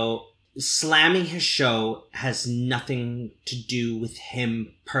so slamming his show has nothing to do with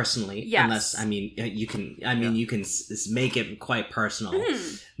him personally. Yes. Unless, you can make it quite personal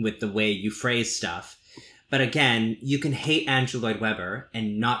with the way you phrase stuff. But again, you can hate Andrew Lloyd Webber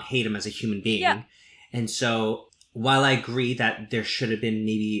and not hate him as a human being. Yeah. And so while I agree that there should have been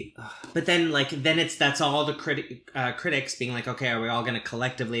maybe, but then that's all the critics being like, okay, are we all going to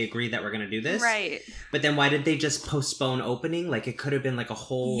collectively agree that we're going to do this? Right. But then why did they just postpone opening? Like, it could have been like a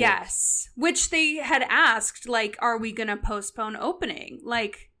whole. Yes. Which they had asked, like, are we going to postpone opening?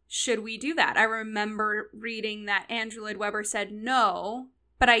 Like, should we do that? I remember reading that Andrew Lloyd Webber said no,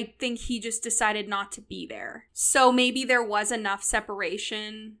 but I think he just decided not to be there. So maybe there was enough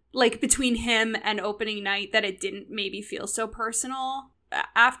separation, like, between him and opening night that it didn't maybe feel so personal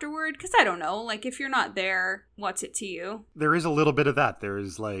afterward. Because I don't know, like, if you're not there, what's it to you? There is a little bit of that.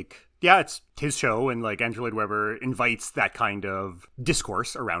 There's like, yeah, it's his show, and like Andrew Lloyd Webber invites that kind of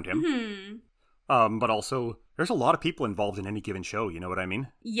discourse around him. Mm-hmm. But also, there's a lot of people involved in any given show, you know what I mean?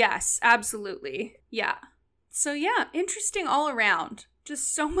 Yes, absolutely. Yeah. So yeah, interesting all around.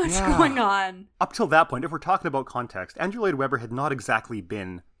 Just so much going on. Up till that point, if we're talking about context, Andrew Lloyd Webber had not exactly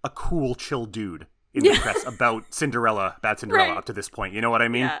been a cool, chill dude in the press about Bad Cinderella up to this point. You know what I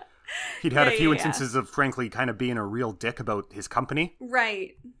mean? Yeah. He'd had a few instances of, frankly, kind of being a real dick about his company.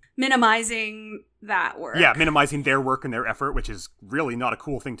 Right. Minimizing that work. Yeah, minimizing their work and their effort, which is really not a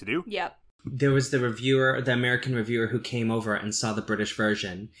cool thing to do. Yep. There was the American reviewer who came over and saw the British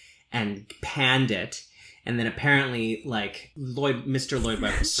version and panned it. And then apparently, like, Mr. Lloyd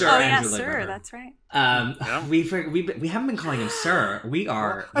Webber, Sir Andrew Lloyd Webber. That's right. We haven't been calling him Sir. We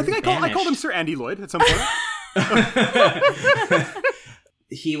are. I think I called him Sir Andy Lloyd at some point.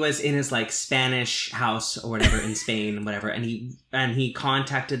 He was in his like Spanish house or whatever in Spain, whatever, and he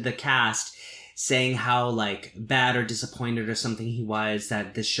contacted the cast saying how like bad or disappointed or something he was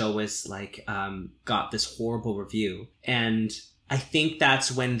that this show was like got this horrible review. And I think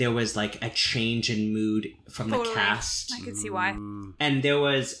that's when there was like a change in mood from the cast. I could see why. And there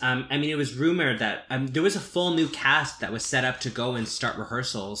was, it was rumored that there was a full new cast that was set up to go and start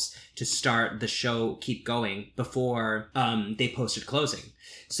rehearsals to start the show keep going before they posted closing.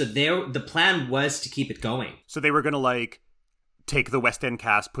 So the plan was to keep it going. So they were going to like take the West End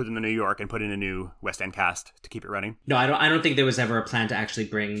cast, put it in New York, and put in a new West End cast to keep it running? No, I don't think there was ever a plan to actually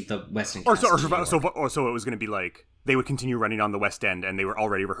bring the West End cast so it was going to be like they would continue running on the West End, and they were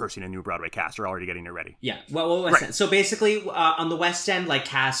already rehearsing a new Broadway cast, or already getting it ready. Yeah, well West End. So basically, on the West End, like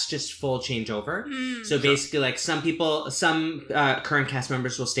cast just full changeover. So basically, like some current cast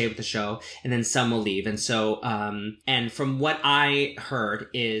members will stay with the show, and then some will leave. And so, and from what I heard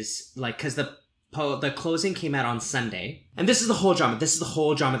is like because the closing came out on Sunday. And this is the whole drama. This is the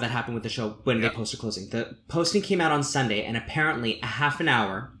whole drama that happened with the show when they posted closing. The posting came out on Sunday, and apparently a half an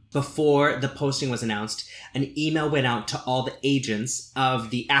hour before the posting was announced, an email went out to all the agents of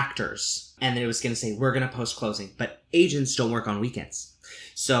the actors. And it was going to say, we're going to post closing. But agents don't work on weekends.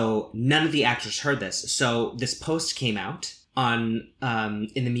 So none of the actors heard this. So this post came out on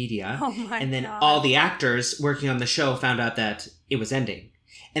in the media. Oh my and then God. all the actors working on the show found out that it was ending.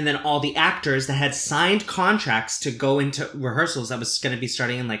 And then all the actors that had signed contracts to go into rehearsals that was going to be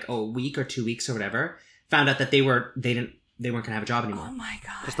starting in like a week or 2 weeks or whatever, found out that they weren't going to have a job anymore. Oh my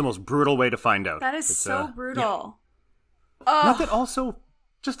God. Just the most brutal way to find out. That is so brutal. Not that also,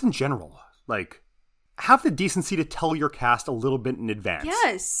 just in general, like, have the decency to tell your cast a little bit in advance.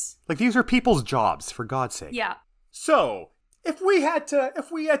 Yes. Like, these are people's jobs, for God's sake. Yeah. So, if we had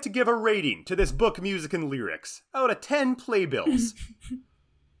to give a rating to this book, music, and lyrics out of 10 playbills,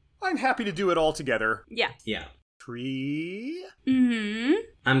 I'm happy to do it all together. Yeah. Yeah. 3. Mm-hmm.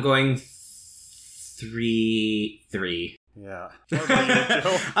 I'm going 3. Yeah.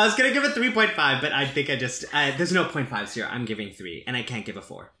 I was going to give it 3.5, but I think there's no 0.5s here. I'm giving 3, and I can't give a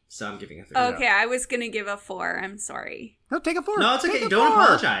 4. So I'm giving a 3. Okay, I was going to give a 4. I'm sorry. No, take a 4. No, it's okay. Take a Don't 4.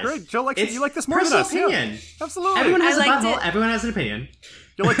 apologize. Great. Joe likes It's you like this more than personal us. opinion. Yeah. Absolutely. Everyone has a liked butthole. it. Everyone has an opinion.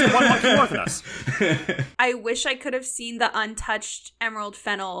 You like it one much more than us. I wish I could have seen the untouched Emerald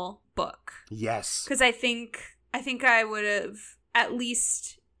Fennel book. Yes. Because I think I would have at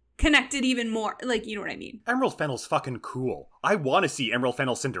least connected even more. Like, you know what I mean? Emerald Fennel's fucking cool. I want to see Emerald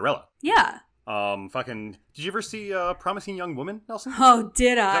Fennel Cinderella. Yeah. Did you ever see Promising Young Woman, Nelson? Oh,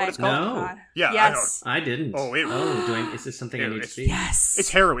 did I? Is that what it's called? No. God. Yeah, Yes. I didn't. Is this something I need to see? Yes. It's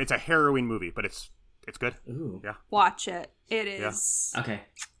harrowing. It's a harrowing movie, but it's good. Ooh. Yeah. Watch it. It is. Okay.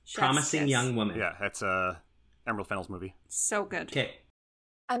 chef's Promising kiss. Young Woman. Yeah, that's Emerald Fennel's movie. So good. Okay.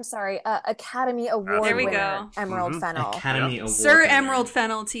 I'm sorry, Academy Award There we winner, go. Emerald Fennel. Academy Award. Sir winner. Emerald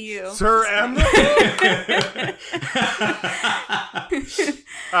Fennel to you. Sir Emerald.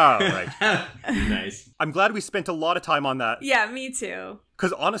 Oh, right. Nice. I'm glad we spent a lot of time on that. Yeah, me too.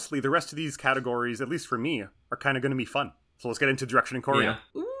 Because honestly, the rest of these categories, at least for me, are kind of going to be fun. So let's get into direction and choreo.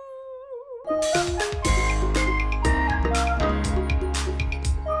 Yeah. Ooh.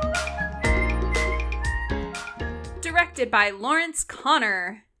 Directed by Lawrence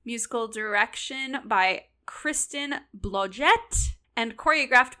Connor. Musical direction by Kristen Blodgett. And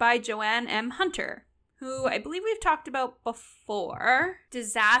choreographed by Joanne M. Hunter, who I believe we've talked about before.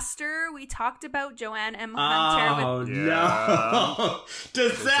 Disaster, we talked about Joanne M. Hunter. Oh, no.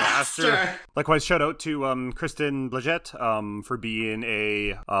 Disaster. Likewise, shout out to Kristen Blodgett for being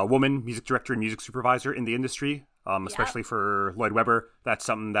a woman music director and music supervisor in the industry, especially for Lloyd Webber. That's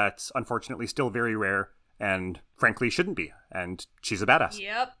something that's unfortunately still very rare and frankly shouldn't be. And she's a badass.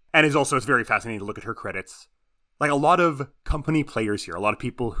 Yep. And it's very fascinating to look at her credits. Like, a lot of company players here, a lot of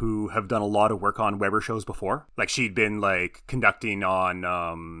people who have done a lot of work on Weber shows before. Like, she'd been, like, conducting on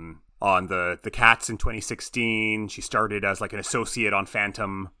the Cats in 2016. She started as, like, an associate on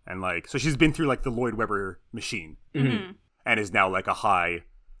Phantom. And, like, so she's been through, like, the Lloyd Webber machine. Mm-hmm. And is now, like, a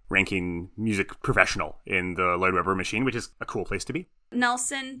high-ranking music professional in the Lloyd Webber machine, which is a cool place to be.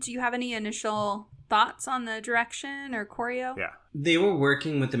 Nelson, do you have any initial thoughts on the direction or choreo? Yeah. They were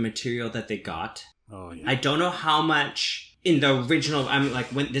working with the material that they got. Oh, yeah. I don't know how much in the original,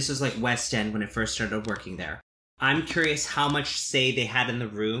 when this was like West End when I first started working there. I'm curious how much say they had in the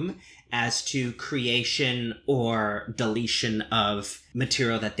room as to creation or deletion of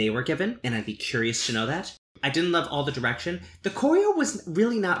material that they were given, and I'd be curious to know that. I didn't love all the direction. The choreo was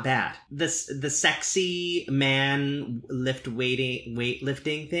really not bad. The sexy man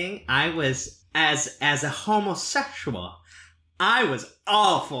weightlifting thing, I was, as a homosexual, I was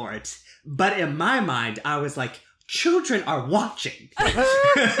all for it. But in my mind, I was like, children are watching.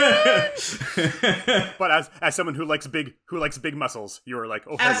 But as someone who likes big muscles, you were like,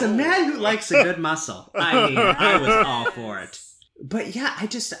 oh. As a man who likes a good muscle, I was all for it. But yeah,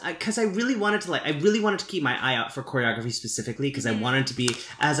 because I really wanted to keep my eye out for choreography specifically, because I wanted to be,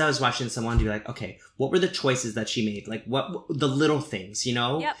 as I was watching someone, to be like, okay, what were the choices that she made? Like, what the little things, you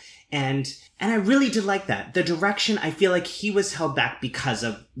know? Yep. And I really did like that. The direction, I feel like he was held back because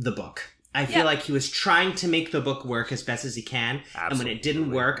of the book. I feel like he was trying to make the book work as best as he can. Absolutely. And when it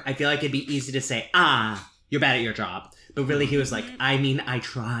didn't work, I feel like it'd be easy to say, you're bad at your job. But really, he was like, I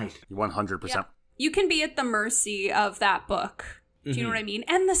tried. 100%. Yeah. You can be at the mercy of that book. Do you know what I mean?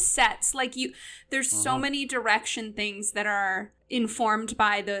 And the sets, like there's so many direction things that are informed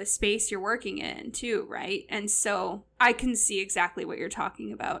by the space you're working in too, right? And so I can see exactly what you're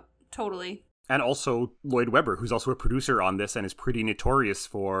talking about. Totally. And also Lloyd Webber, who's also a producer on this and is pretty notorious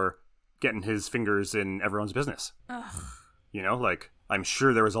for getting his fingers in everyone's business. Ugh. You know, like, I'm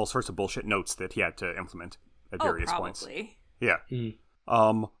sure there was all sorts of bullshit notes that he had to implement at various points. Yeah.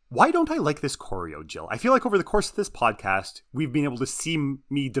 Why don't I like this choreo, Jill? I feel like over the course of this podcast, we've been able to see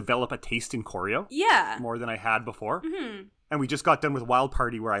me develop a taste in choreo. Yeah. More than I had before. Mm-hmm. And we just got done with Wild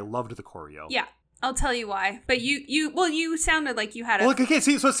Party, where I loved the choreo. Yeah. I'll tell you why. But you sounded like you had a... Well, okay,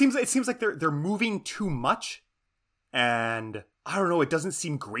 so it seems like they're moving too much. And I don't know, it doesn't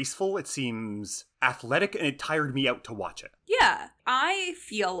seem graceful. It seems athletic, and it tired me out to watch it. Yeah. I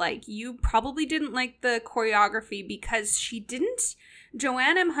feel like you probably didn't like the choreography because she didn't...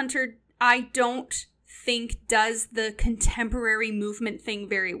 Joanne M. Hunter, I don't think does the contemporary movement thing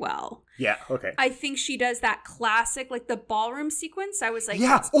very well. Yeah, okay. I think she does that classic, like the ballroom sequence. I was like,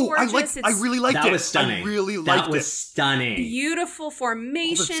 yeah, it's gorgeous. I really liked it. That was stunning. I really liked it. That was stunning. Beautiful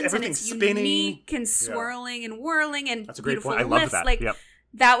formations, and it's spinning. Unique and swirling and whirling, and that's a great beautiful point. I lifts. loved that. Like, yep.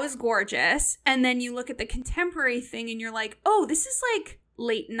 That was gorgeous. And then you look at the contemporary thing, and you're like, oh, this is like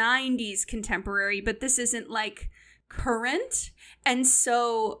late 90s contemporary, but this isn't like current. And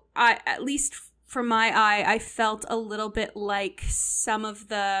so at least from my eye, I felt a little bit like some of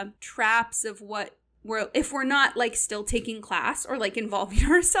the traps of what if we're not like still taking class or like involving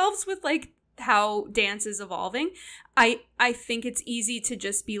ourselves with like how dance is evolving, I think it's easy to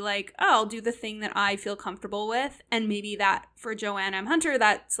just be like, oh, I'll do the thing that I feel comfortable with. And maybe that for Joanne M. Hunter,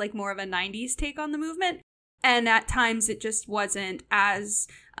 that's like more of a 90s take on the movement. And at times it just wasn't as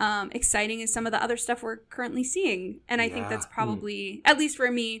exciting as some of the other stuff we're currently seeing. And I think that's probably, at least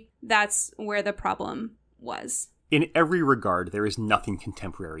for me, that's where the problem was. In every regard, there is nothing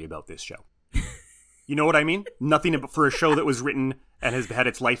contemporary about this show. You know what I mean? Nothing for a show that was written and has had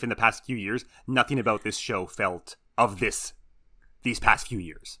its life in the past few years. Nothing about this show felt of these past few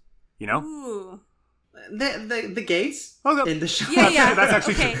years. You know? Ooh. The gays in the show. Yeah. That's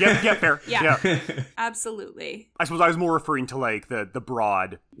actually okay. true. Yeah, fair. Yeah. Absolutely. I suppose I was more referring to like the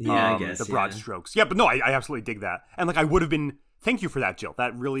broad, I guess, the broad strokes. Yeah, but no, I absolutely dig that. And like I would have been. Thank you for that, Jill.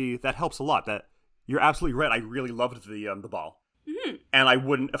 That helps a lot. That you're absolutely right. I really loved the ball. Mm-hmm. And I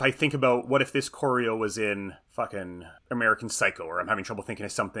wouldn't, if I think about what if this choreo was in fucking American Psycho, or I'm having trouble thinking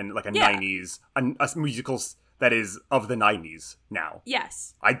of something like a 90s, a musical that is of the 90s now,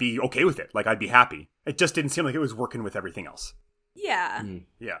 Yes. I'd be okay with it. Like, I'd be happy. It just didn't seem like it was working with everything else. Yeah.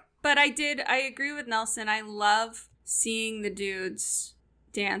 Yeah. But I agree with Nelson. I love seeing the dudes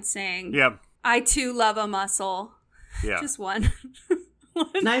dancing. Yeah. I too love a muscle. Yeah. Just one.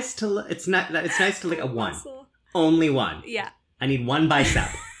 It's nice to look at one. Muscle. Only one. Yeah. I need one bicep.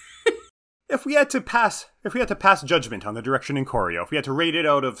 If we had to pass judgment on the direction in choreo, if we had to rate it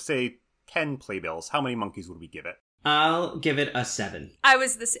out of, say, 10 playbills, how many monkeys would we give it? I'll give it a 7. I'm Yeah,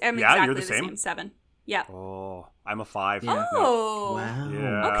 exactly you're the the same? same. 7. Yeah. Oh, I'm a 5. Yeah. Oh. Wow.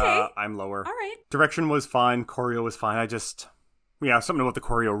 Yeah, Okay. I'm lower. All right. Direction was fine. Choreo was fine. Something about the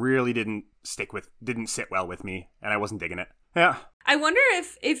choreo really didn't sit well with me, and I wasn't digging it. Yeah. I wonder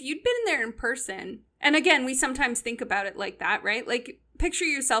if you'd been there in person, and again, we sometimes think about it like that, right? Like, picture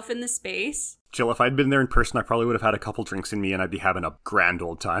yourself in the space. Jill, if I'd been there in person, I probably would have had a couple drinks in me, and I'd be having a grand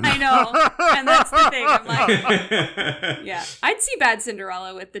old time. I know. And that's the thing. I'm like, yeah. I'd see Bad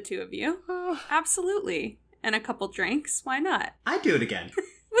Cinderella with the two of you. Absolutely. And a couple drinks. Why not? I'd do it again.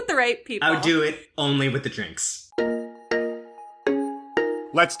 With the right people. I would do it only with the drinks.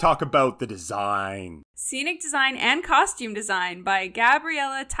 Let's talk about the design. Scenic design and costume design by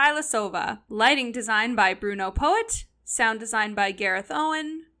Gabriela Tylasova. Lighting design by Bruno Poet. Sound design by Gareth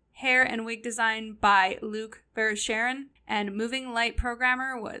Owen. Hair and wig design by Luke Versheren. And moving light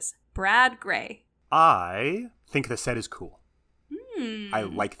programmer was Brad Gray. I think the set is cool. I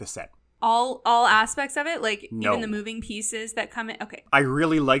like the set. All aspects of it? Like, No. even the moving pieces that come in? Okay. I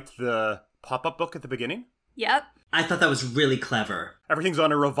really liked the pop-up book at the beginning. Yep. I thought that was really clever. Everything's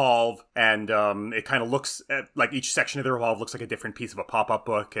on a revolve, and it kind of looks like each section of the revolve looks like a different piece of a pop-up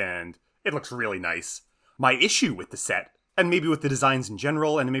book, and it looks really nice. My issue with the set, and maybe with the designs in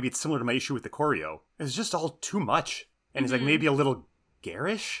general, and maybe it's similar to my issue with the choreo, is just all too much. And it's like maybe a little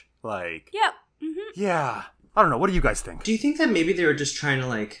garish. Like, Yep. yeah. I don't know. What do you guys think? Do you think that maybe they were just trying to,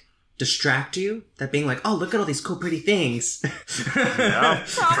 like, distract you? That being like, oh, look at all these cool, pretty things. Yeah,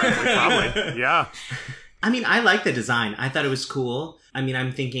 probably. Yeah. I mean, I like the design. I thought it was cool. I mean,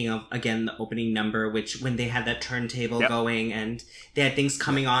 I'm thinking of, again, the opening number, which when they had that turntable going and they had things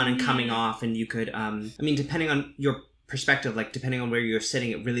coming on and coming off, and you could, depending on your perspective, like, depending on where you're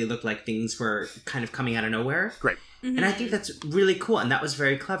sitting, it really looked like things were kind of coming out of nowhere. Great. And I think that's really cool, and that was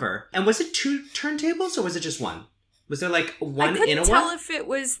very clever. And was it 2 turntables, or was it just one? Was there, like, one in a one? I couldn't tell if it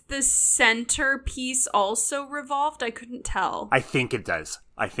was the center piece also revolved. I couldn't tell. I think it does.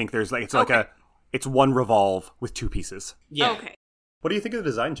 I think there's like, it's one revolve with 2 pieces. Yeah. Okay. What do you think of the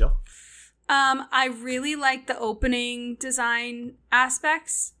design, Jill? I really like the opening design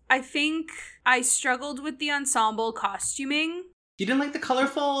aspects. I think I struggled with the ensemble costuming. You didn't like the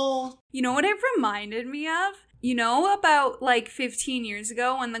colorful? You know what it reminded me of? You know, about like 15 years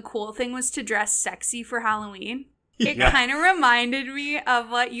ago when the cool thing was to dress sexy for Halloween? It kind of reminded me of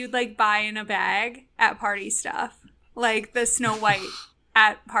what you'd like buy in a bag at party stuff. Like the Snow White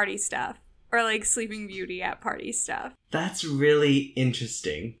at party stuff. Or like Sleeping Beauty at party stuff. That's really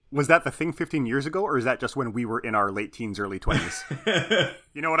interesting. Was that the thing 15 years ago, or is that just when we were in our late teens, early 20s?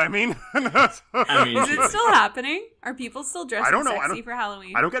 You know what I mean? Is it still happening? Are people still dressing sexy for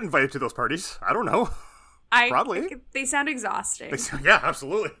Halloween? I don't get invited to those parties. I don't know. Probably. They sound exhausting. Yeah,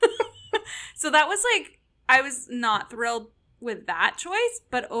 absolutely. So that was like, I was not thrilled with that choice,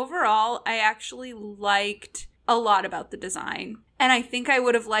 but overall, I actually liked a lot about the design. And I think I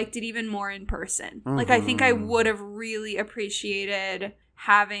would have liked it even more in person. Like, I think I would have really appreciated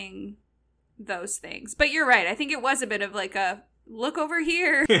having those things. But you're right. I think it was a bit of like a, look over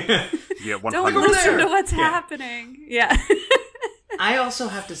here. Yeah, 100%. Don't listen to what's happening. Yeah. I also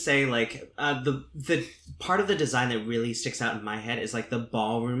have to say, like, the part of the design that really sticks out in my head is, like, the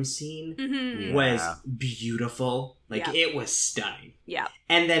ballroom scene was beautiful. Like, it was stunning. Yeah.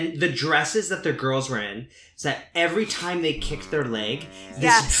 And then the dresses that the girls were in, is that every time they kicked their leg,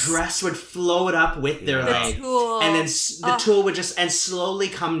 this dress would float up with their leg. Tulle. And then the tulle would just, and slowly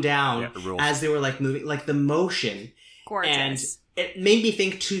come down as they were, like, moving, like, the motion. Gorgeous. And it made me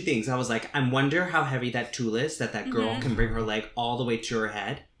think 2 things. I was like, I wonder how heavy that tulle is, that girl can bring her leg all the way to her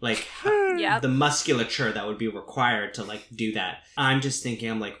head. Like, the musculature that would be required to, like, do that. I'm just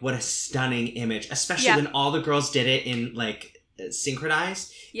thinking, I'm like, what a stunning image. Especially when all the girls did it in, like,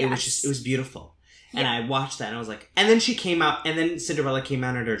 synchronized. It was beautiful. And I watched that and I was like, and then she came out, and then Cinderella came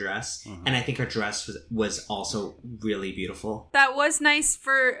out in her dress. And I think her dress was also really beautiful. That was nice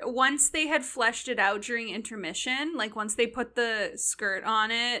for once they had fleshed it out during intermission, like once they put the skirt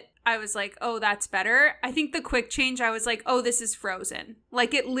on it, I was like, oh, that's better. I think the quick change, I was like, oh, this is Frozen.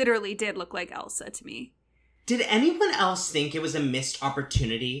 Like, it literally did look like Elsa to me. Did anyone else think it was a missed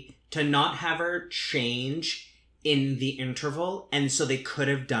opportunity to not have her change in the interval, and so they could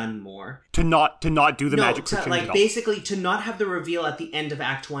have done more. To not do the magic trick change like at all. basically to not have the reveal at the end of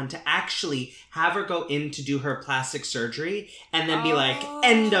Act 1, to actually have her go in to do her plastic surgery, and then be like,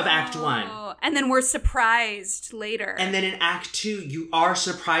 end of Act 1. And then we're surprised later. And then in Act 2, you are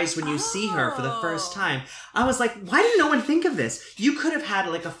surprised when you see her for the first time. I was like, why did no one think of this? You could have had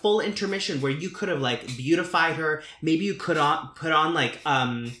like a full intermission where you could have like beautified her. Maybe you could put on like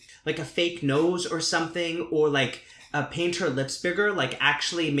a fake nose or something, or like paint her lips bigger, like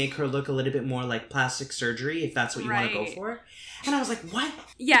actually make her look a little bit more like plastic surgery, if that's what you want to go for. And I was like, what?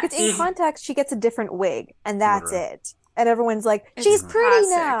 Yes. Because in context, she gets a different wig, and that's Literally. it. And everyone's like, It's she's pretty classic.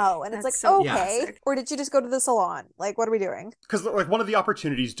 now. And That's it's so like, okay. classic. Or did she just go to the salon? Like, what are we doing? Because like one of the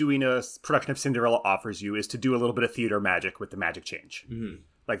opportunities doing a production of Cinderella offers you is to do a little bit of theater magic with the magic change. Mm-hmm.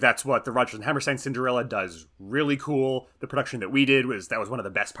 Like that's what the Rodgers and Hammerstein Cinderella does really cool. The production that we did was one of the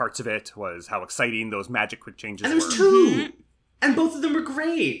best parts of it, was how exciting those magic quick changes And were. there was 2. And both of them were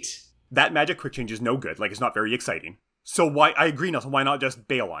great. That magic quick change is no good. Like, it's not very exciting. So I agree, Nelson, why not just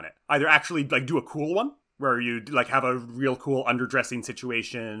bail on it? Either actually, like, do a cool one, where you, like, have a real cool underdressing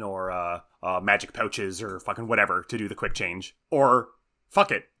situation, or magic pouches, or fucking whatever, to do the quick change. Or, fuck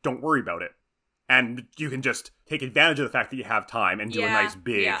it, don't worry about it. And you can just take advantage of the fact that you have time and do a nice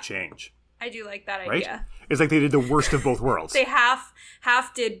big change. I do like that Right? idea. It's like they did the worst of both worlds. They half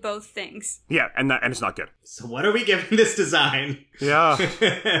did both things. Yeah, and it's not good. So what are we giving this design? Yeah.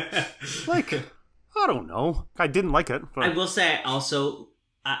 Like, I don't know. I didn't like it. But I will say also,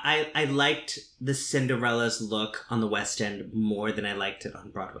 I liked the Cinderella's look on the West End more than I liked it on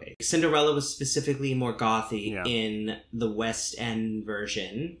Broadway. Cinderella was specifically more gothy in the West End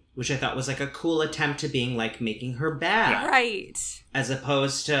version, which I thought was like a cool attempt to being like making her bad. Right. As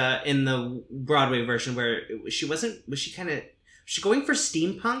opposed to in the Broadway version where was she going for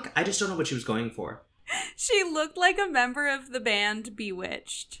steampunk? I just don't know what she was going for. She looked like a member of the band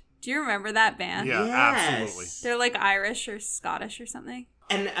Bewitched. Do you remember that band? yeah, Yes. absolutely. They're like Irish or Scottish or something.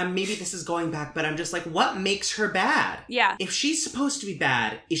 And maybe this is going back, but I'm just like, what makes her bad? Yeah. If she's supposed to be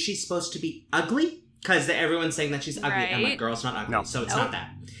bad, is she supposed to be ugly? Because everyone's saying that she's ugly. And I'm like, Right. girl's not ugly, No. so it's Nope. not that.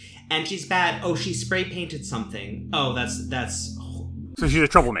 And she's bad. Oh, she spray painted something. Oh, that's. So she's a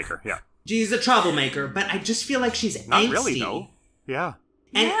troublemaker, yeah. She's a troublemaker, but I just feel like she's Not angsty. really, though. Yeah.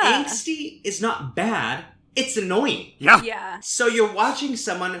 And Yeah. angsty is not bad. It's annoying. Yeah. Yeah. So you're watching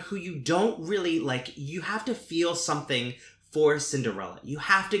someone who you don't really like. You have to feel something for Cinderella. You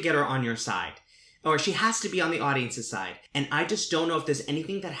have to get her on your side. Or she has to be on the audience's side. And I just don't know if there's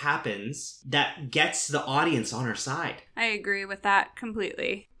anything that happens that gets the audience on her side. I agree with that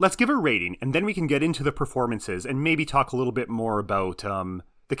completely. Let's give a rating, and then we can get into the performances and maybe talk a little bit more about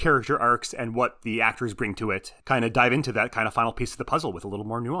the character arcs and what the actors bring to it. Kind of dive into that kind of final piece of the puzzle with a little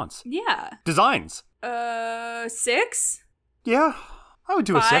more nuance. Yeah. Designs. 6? Yeah, I would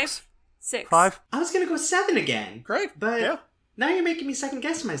do a 5? 6. 6. 5. I was going to go 7 again. Great. But yeah. now you're making me second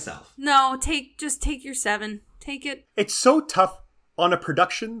guess myself. No, just take your 7. Take it. It's so tough on a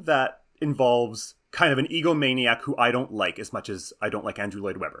production that involves kind of an egomaniac who I don't like as much as I don't like Andrew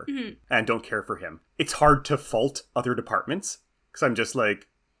Lloyd Webber and don't care for him. It's hard to fault other departments because I'm just like,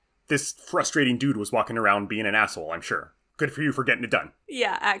 this frustrating dude was walking around being an asshole, I'm sure. Good for you for getting it done.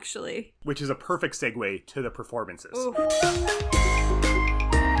 Yeah, actually. Which is a perfect segue to the performances. Ooh.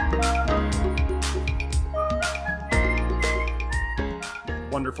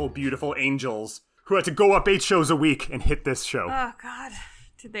 Wonderful, beautiful angels who had to go up 8 shows a week and hit this show. Oh, God.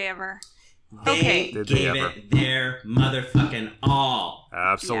 Did they ever? They Okay. Did they gave ever? it their motherfucking all.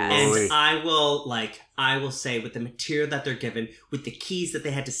 Absolutely. And I will say with the material that they're given, with the keys that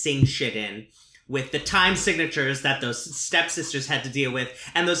they had to sing shit in, with the time signatures that those stepsisters had to deal with,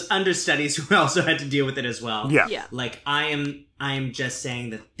 and those understudies who also had to deal with it as well. Yeah. Yeah. Like, I am just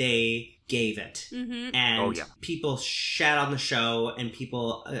saying that they gave it. Mm-hmm. And Oh, yeah. people shat on the show, and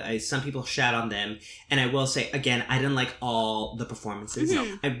some people shat on them. And I will say, again, I didn't like all the performances.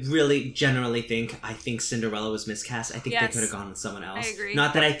 Mhm. I really generally think Cinderella was miscast. I think Yes. they could have gone with someone else. I agree.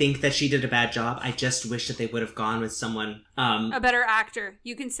 Not that I think that she did a bad job. I just wish that they would have gone with someone. A better actor.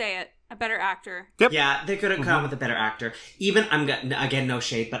 You can say it. A better actor. Yep. Yeah, they could have gone with a better actor. Even, again, no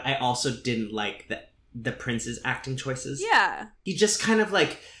shade, but I also didn't like the prince's acting choices. Yeah. He just kind of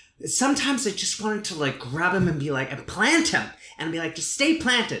like, sometimes I just wanted to like grab him and be like, and plant him and be like, just stay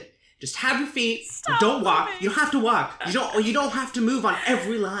planted. Just have your feet. Stop don't walk. moving. You don't have to walk. You don't have to move on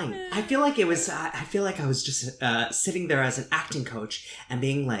every line. I feel like I was just sitting there as an acting coach and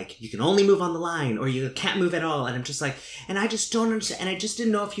being like, you can only move on the line or you can't move at all. And I'm just like, and I just don't understand. And I just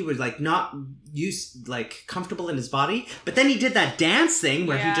didn't know if he was like not comfortable in his body. But then he did that dance thing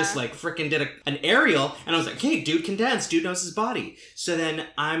where he just like freaking did an aerial. And I was like, hey, dude can dance. Dude knows his body. So then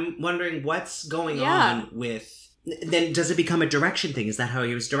I'm wondering what's going on with... Then does it become a direction thing? Is that how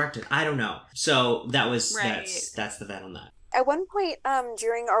he was directed? I don't know. So that was that's the vet on that. At one point,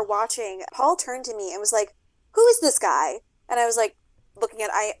 during our watching, Paul turned to me and was like, "Who is this guy?" And I was like, looking at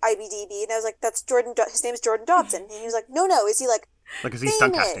IBDB, and I was like, "That's Jordan. His name is Jordan Dobson." And he was like, "No, is he like is he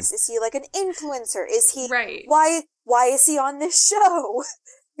stunt casting? Is he like an influencer? Is he right? Why is he on this show?"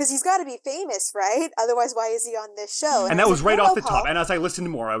 Because he's got to be famous, right? Otherwise, why is he on this show? And that was right off the top. And as I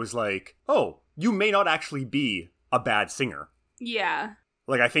listened more, I was like, oh, you may not actually be a bad singer. Yeah.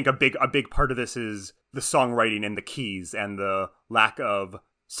 Like, I think a big part of this is the songwriting and the keys and the lack of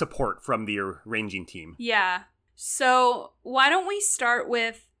support from the arranging team. Yeah. So why don't we start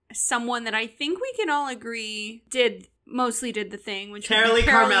with someone that I think we can all agree mostly did the thing, which Carolee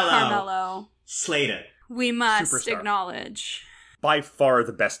Carmello. Slayed it. We must Superstar. Acknowledge. By far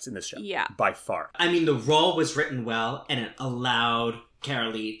the best in this show. Yeah. By far. I mean, the role was written well, and it allowed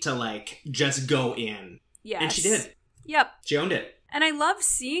Carolee to, like, just go in. Yes. And she did. Yep. She owned it. And I love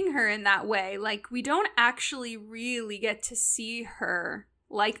seeing her in that way. Like, we don't actually really get to see her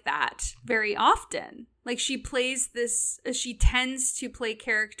like that very often. Like, she tends to play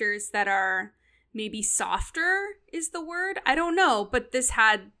characters that are maybe softer is the word. I don't know. But this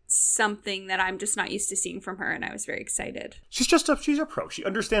had something that I'm just not used to seeing from her, and I was very excited. She's a pro. She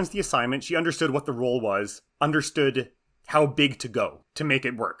understands the assignment. She understood what the role was, understood how big to go to make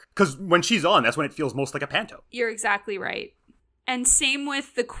it work. Because when she's on, that's when it feels most like a panto. You're exactly right. And same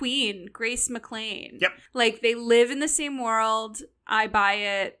with the queen, Grace McLean. Yep. Like, they live in the same world. I buy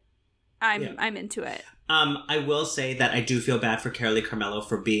it. I'm into it. I will say that I do feel bad for Carolee Carmello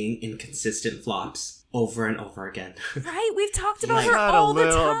for being in consistent flops over and over again. Right? We've talked about her Had all a the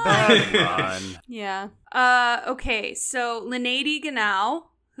little time. bad run. Yeah. Okay, so Lynette Ganau,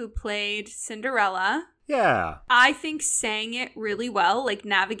 who played Cinderella, Yeah. I think sang it really well, like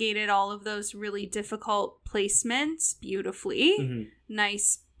navigated all of those really difficult placements beautifully. Mm-hmm.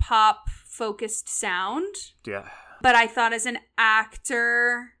 Nice pop-focused sound. Yeah. But I thought as an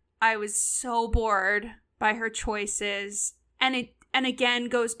actor, I was so bored by her choices. And again,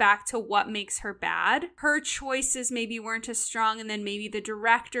 goes back to what makes her bad. Her choices maybe weren't as strong, and then maybe the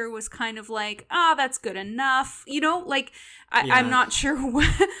director was kind of like, that's good enough. You know, like, I'm not sure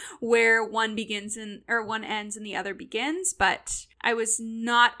where one begins or one ends and the other begins, but I was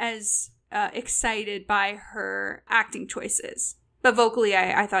not as excited by her acting choices. But vocally,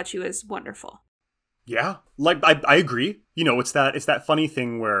 I thought she was wonderful. Yeah. Like, I agree. You know, it's that funny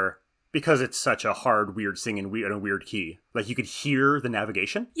thing where, because it's such a hard, weird sing in a weird key, like, you could hear the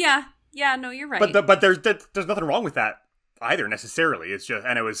navigation. Yeah, no, you're right. But there's nothing wrong with that either, necessarily. It's just,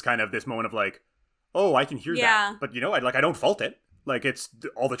 and it was kind of this moment of like, oh, I can hear that. But, you know, I don't fault it. Like, it's,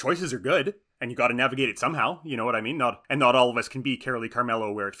 all the choices are good, and you got to navigate it somehow, you know what I mean? Not all of us can be Carolee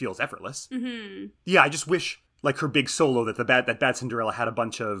Carmello where it feels effortless. Mm-hmm. Yeah, I just wish, like, her big solo, that Bad Cinderella had a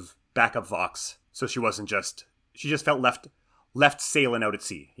bunch of backup vox, so she just felt left sailing out at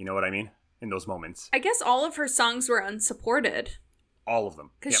sea, you know what I mean? In those moments. I guess all of her songs were unsupported. All of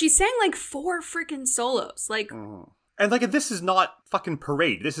them. Because she sang like 4 freaking solos. Like, and like, this is not fucking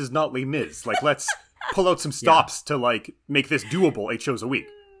Parade. This is not Les Mis. Like, let's pull out some stops to like make this doable 8 shows a week.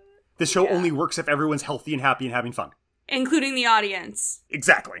 This show only works if everyone's healthy and happy and having fun. Including the audience.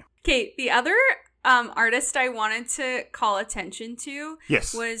 Exactly. Okay, the other artist I wanted to call attention to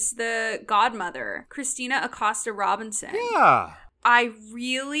was the godmother, Christina Acosta Robinson. Yeah. I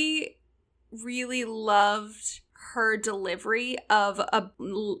really, really loved her delivery of a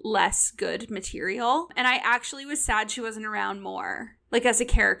less good material. And I actually was sad she wasn't around more, like, as a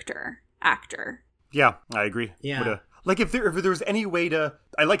character actor. Yeah, I agree. Yeah. Like, if there was any way to...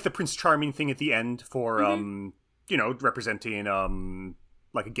 I like the Prince Charming thing at the end for, you know, representing...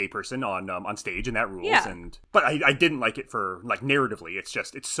 like a gay person on stage, and that rules. Yeah. But I didn't like it for, like, narratively. It's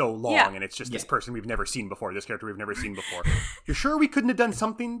just, it's so long, and it's just this person we've never seen before, this character we've never seen before. You're sure we couldn't have done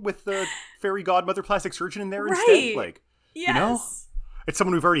something with the fairy godmother plastic surgeon in there instead? Like, you know? It's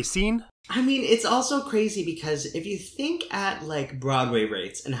someone we've already seen. I mean, it's also crazy because if you think at, like, Broadway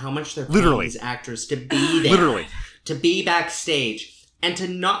rates and how much they're paying these actors to be there, to be backstage, and to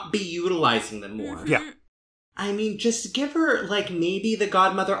not be utilizing them more. Yeah. I mean, just give her, like, maybe the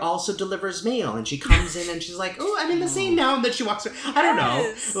godmother also delivers mail, and she comes in and she's like, oh, I'm in the scene now, and then she walks away. I don't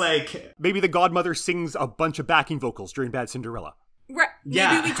know. Like, maybe the godmother sings a bunch of backing vocals during Bad Cinderella. Right.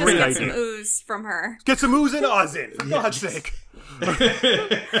 Yeah, maybe we just great get idea. some ooze from her. Get some ooze and ahs in, for God's sake.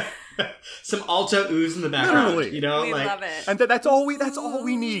 some alto ooze in the background, Literally. you know? We like, love it. And that's all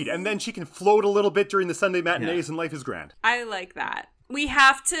we need. And then she can float a little bit during the Sunday matinees and life is grand. I like that. We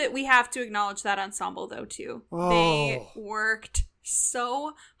have to acknowledge that ensemble though too. They worked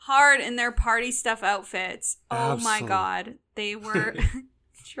so hard in their party stuff outfits. Oh my god. They were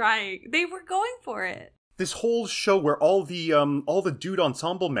trying. They were going for it. This whole show where all the dude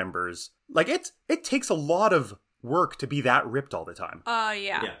ensemble members, like it takes a lot of work to be that ripped all the time.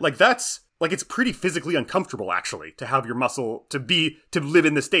 Yeah. Like it's pretty physically uncomfortable actually to have your muscle to live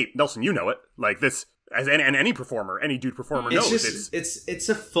in this state. Nelson, you know it. Like this as any performer, any dude performer knows. It's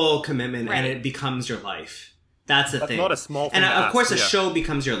a full commitment, and it becomes your life. That's the thing. Not a small thing. And to of course, ask. a show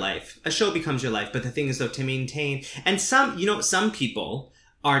becomes your life. A show becomes your life. But the thing is, though, to maintain, and some people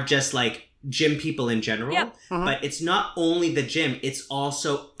are just like gym people in general. Yep. But it's not only the gym; it's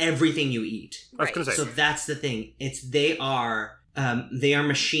also everything you eat. I was gonna say. So that's the thing. They are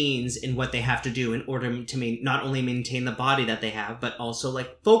machines in what they have to do in order to not only maintain the body that they have, but also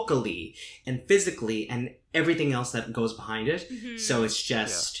like vocally and physically and everything else that goes behind it. Mm-hmm. So it's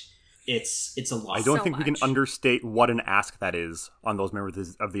just, it's a lot. I don't think we can understate what an ask that is on those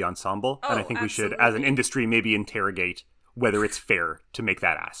members of the ensemble. And I think we should, as an industry, maybe interrogate whether it's fair to make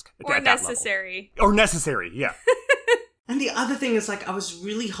that ask. Or necessary. Or necessary, yeah. And the other thing is, like, I was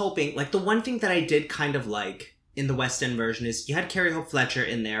really hoping, like, the one thing that I did kind of like in the West End version is you had Carrie Hope Fletcher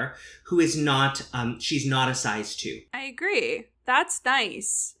in there, who is not, she's not a size 2. I agree. That's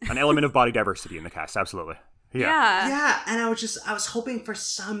nice. An element of body diversity in the cast, absolutely. Yeah. And I was hoping for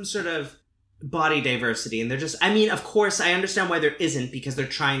some sort of body diversity, and they're just, I mean, of course, I understand why there isn't, because they're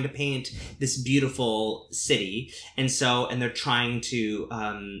trying to paint this beautiful city, and they're trying to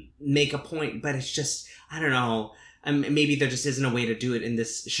make a point, but it's just, I don't know. Maybe there just isn't a way to do it in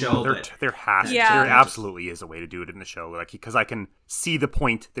this show. There absolutely is a way to do it in the show, like, because I can see the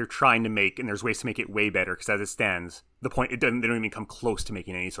point they're trying to make, and there's ways to make it way better. Because as it stands, they don't even come close to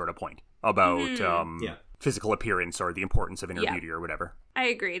making any sort of point about physical appearance or the importance of inner beauty or whatever. I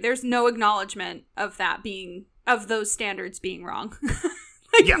agree. There's no acknowledgement of those standards being wrong.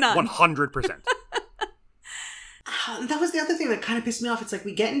 None. 100%. That was the other thing that kind of pissed me off. It's like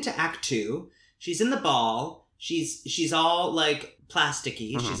we get into Act 2. She's in the ball. She's all like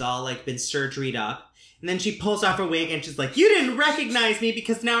plasticky. She's all like been surgeried up. And then she pulls off her wig and she's like, you didn't recognize me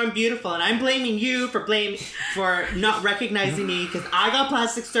because now I'm beautiful. And I'm blaming you for not recognizing me because I got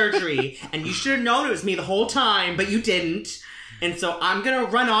plastic surgery. And you should have known it was me the whole time, but you didn't. And so I'm going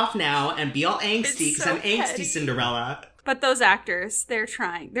to run off now and be all angsty because I'm angsty Cinderella. But those actors, they're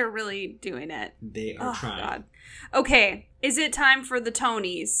trying. They're really doing it. They are trying. God. Okay, is it time for the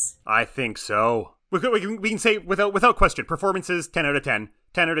Tonys? I think so. We can say without question, performances 10 out of 10.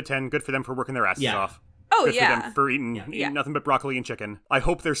 10 out of 10. Good for them for working their asses off. Oh, good for them for eating nothing but broccoli and chicken. I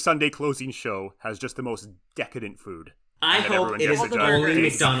hope their Sunday closing show has just the most decadent food. I hope it is only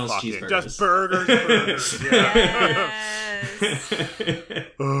McDonald's cheeseburgers. Just burgers. Yes.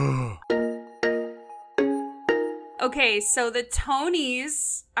 Okay, so the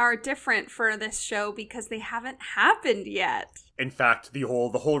Tonys are different for this show because they haven't happened yet. In fact, the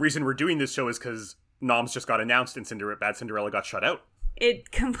whole reason we're doing this show is because Noms just got announced and Bad Cinderella got shut out.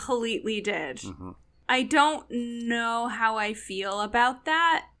 It completely did. Mm-hmm. I don't know how I feel about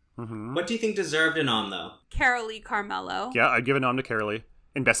that. Mm-hmm. What do you think deserved a nom, though? Carolee Carmello. Yeah, I'd give a nom to Carolee.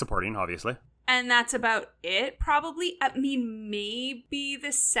 In Best Supporting, obviously. And that's about it, probably. I mean, maybe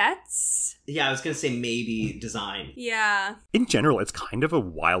the sets? Yeah, I was going to say maybe design. Yeah. In general, it's kind of a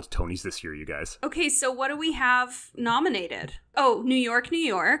wild Tonys this year, you guys. Okay, so what do we have nominated? Oh, New York, New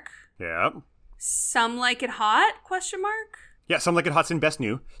York. Yeah. Some Like It Hot, ? Yeah, Some Like It Hot's in Best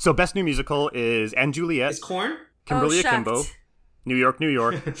New. So Best New Musical is And Juliet. Is Corn? Kimberly Akimbo. New York, New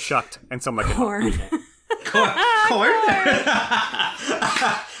York, Shucked, and Some Like It Hot. Corn?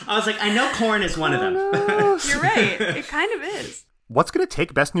 I was like, I know Corn is one of them. No. You're right. It kind of is. What's going to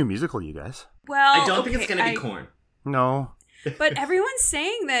take Best New Musical, you guys? Well, I don't think it's going to be Corn. No. But everyone's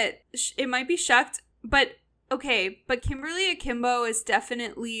saying that it might be Shucked. But, okay, but Kimberly Akimbo is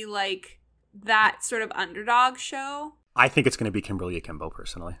definitely like that sort of underdog show. I think it's going to be Kimberly Akimbo,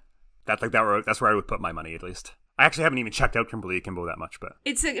 personally. That's where I would put my money, at least. I actually haven't even checked out Kimberly Akimbo that much, but...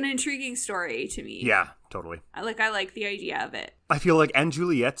 It's an intriguing story to me. Yeah, totally. I like the idea of it. I feel like And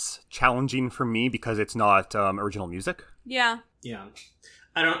Juliet's challenging for me because it's not original music. Yeah. Yeah.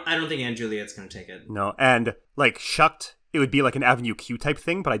 I don't think Anne Juliet's gonna take it. No, and like Shucked, it would be like an Avenue Q type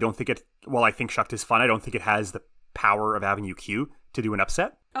thing, but I don't think it. While I think Shucked is fun, I don't think it has the power of Avenue Q to do an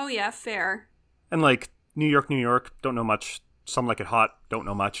upset. Oh yeah, fair. And like New York, don't know much. Some Like It Hot, don't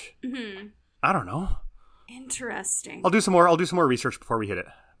know much. Mm-hmm. I don't know. Interesting. I'll do some more research before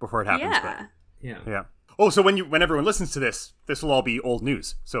it happens. Yeah. Yeah. Oh, so when everyone listens to this will all be old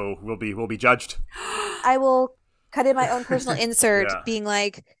news. So we'll be judged. I will cut in my own personal insert Yeah. being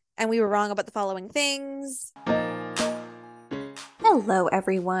like, and we were wrong about the following things. Hello,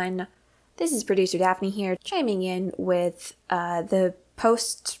 everyone. This is producer Daphne here, chiming in with the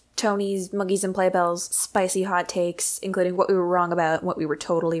post-Tony's Monkeys and Playbills spicy hot takes, including what we were wrong about and what we were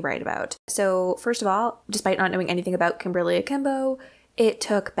totally right about. So, first of all, despite not knowing anything about Kimberly Akimbo, it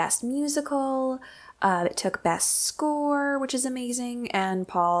took Best Musical, it took Best Score, which is amazing, and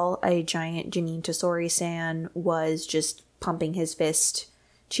Paul, a giant Janine Tesori stan, was just pumping his fist,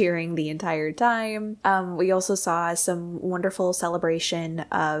 cheering the entire time. We also saw some wonderful celebration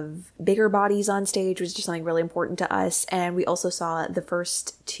of bigger bodies on stage, which is just something really important to us. And we also saw the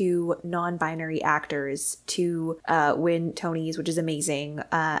first two non-binary actors to win Tonys, which is amazing.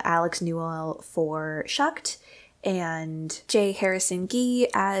 Alex Newell for Shucked, and Jay Harrison Gee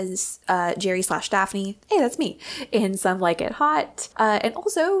as Jerry/Daphne, hey, that's me, in Some Like It Hot. And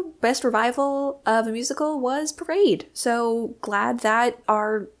also, Best Revival of a Musical was Parade. So glad that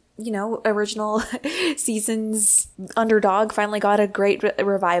our, original season's underdog finally got a great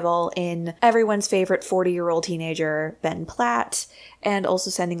revival in everyone's favorite 40-year-old teenager, Ben Platt, and also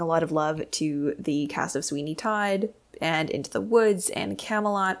sending a lot of love to the cast of Sweeney Todd and Into the Woods and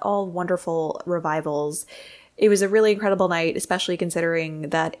Camelot, all wonderful revivals. It was a really incredible night, especially considering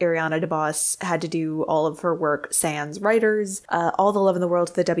that Ariana DeBose had to do all of her work sans writers. All the love in the world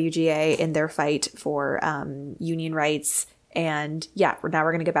to the WGA in their fight for union rights. And yeah, now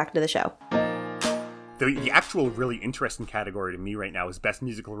we're going to get back into the show. The actual really interesting category to me right now is Best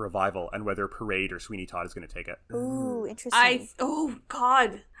Musical Revival and whether Parade or Sweeney Todd is going to take it. Ooh, interesting. Oh,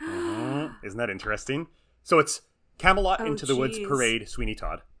 God. Isn't that interesting? So it's Camelot, Into the Woods, geez. Parade, Sweeney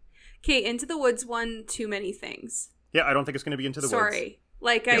Todd. Okay, Into the Woods won too many things. Yeah, I don't think it's going to be Into the Woods. Sorry.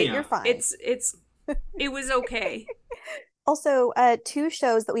 You're fine. It was okay. Also, two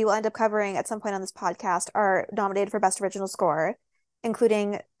shows that we will end up covering at some point on this podcast are nominated for Best Original Score,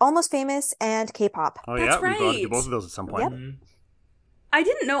 including Almost Famous and K-pop. Oh, That's yeah, we've got to do right. both of those at some point. Yep. I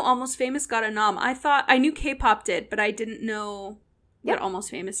didn't know Almost Famous got a nom. I knew K-pop did, but I didn't know that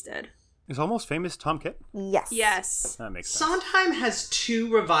Almost Famous did. Is Almost Famous Tom Kitt? Yes. Yes. That makes sense. Sondheim has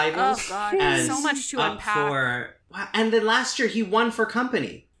 2 revivals. Oh, God. as So much to up unpack. Wow, and then last year he won for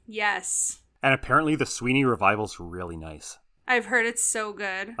Company. Yes. And apparently the Sweeney revival's really nice. I've heard it's so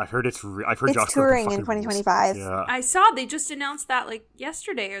good. I've heard It's Josh touring Groban in fucking 2025. rules. Yeah. I saw they just announced that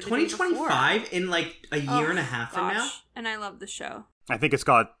yesterday or the day before. 2025 in a year and a half from now. Gosh. And I love the show. I think it's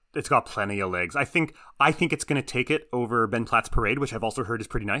got plenty of legs. I think it's going to take it over Ben Platt's Parade, which I've also heard is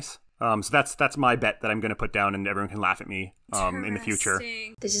pretty nice. So that's my bet that I'm going to put down, and everyone can laugh at me in the future.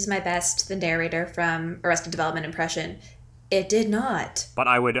 Interesting. This is my best, the narrator from Arrested Development impression. It did not. But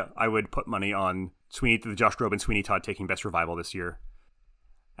I would put money on the Josh Groban Sweeney Todd taking Best Revival this year,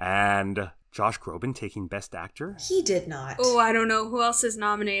 and Josh Groban taking Best Actor. He did not. Oh, I don't know who else is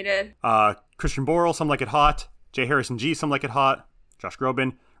nominated. Christian Borle, Some Like It Hot. Jay Harrison Gee, Some Like It Hot. Josh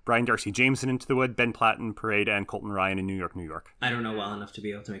Groban. Brian Darcy Jameson, Into the Wood. Ben Platt in Parade, and Colton Ryan in New York. I don't know well enough to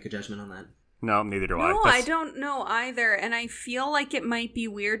be able to make a judgment on that. No, neither do I. No, I don't know either, and I feel like it might be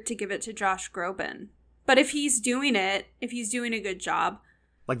weird to give it to Josh Groban. But if he's doing a good job.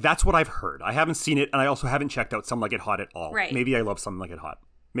 Like, that's what I've heard. I haven't seen it, and I also haven't checked out Some Like It Hot at all. Right. Maybe I love Some Like It Hot.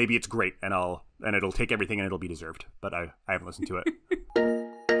 Maybe it's great, and it'll take everything and it'll be deserved. But I haven't listened to it.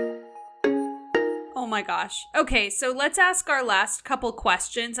 Oh my gosh. Okay, so let's ask our last couple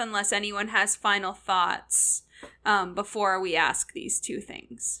questions, unless anyone has final thoughts before we ask these two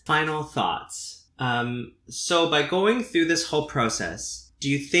things. Final thoughts. So by going through this whole process, do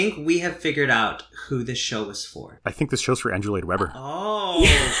you think we have figured out who this show was for? I think this show's for Andrew Lloyd Webber. Oh!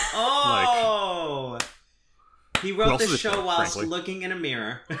 He Who wrote else the is it show for, whilst frankly? looking in a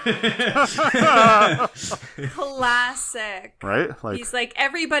mirror. Classic. Right? He's like,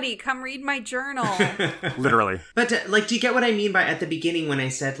 everybody, come read my journal. Literally. But, do you get what I mean by at the beginning when I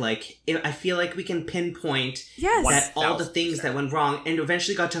said, I feel like we can pinpoint Yes. that all the things that went wrong, and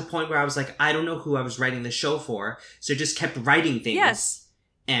eventually got to a point where I was like, I don't know who I was writing the show for, so just kept writing things. Yes.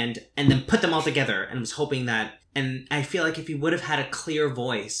 And then put them all together, and was hoping that, and I feel like if he would have had a clear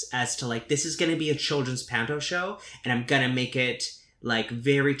voice as to, this is going to be a children's panto show, and I'm going to make it,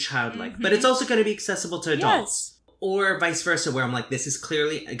 very childlike, but it's also going to be accessible to adults. Or vice versa, where I'm like, this is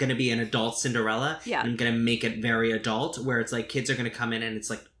clearly going to be an adult Cinderella. Yeah. And I'm going to make it very adult, where it's like kids are going to come in and it's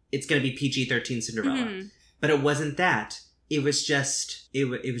like, it's going to be PG-13 Cinderella. Mm-hmm. But it wasn't that. It was just,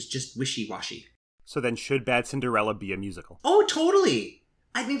 it was just wishy-washy. So then should Bad Cinderella be a musical? Oh, totally.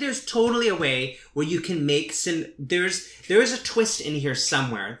 I think there's totally a way where you can make there is a twist in here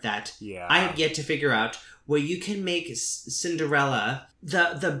somewhere that I have yet to figure out, where you can make Cinderella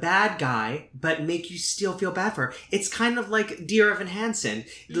the bad guy, but make you still feel bad for her. It's kind of like Dear Evan Hansen.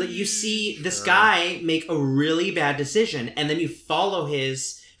 You see this guy make a really bad decision, and then you follow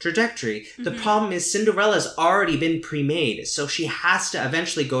his trajectory. The problem is Cinderella's already been pre-made, so she has to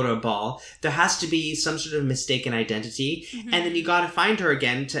eventually go to a ball. There has to be some sort of mistaken identity, and then you got to find her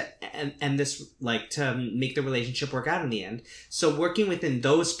again to make the relationship work out in the end. So working within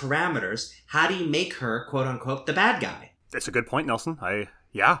those parameters, how do you make her, quote unquote, the bad guy? That's a good point, Nelson.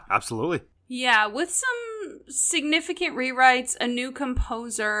 Yeah, absolutely. Yeah, with some significant rewrites, a new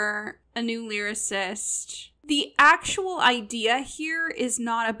composer, a new lyricist. The actual idea here is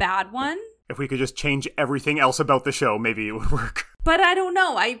not a bad one. If we could just change everything else about the show, maybe it would work. But I don't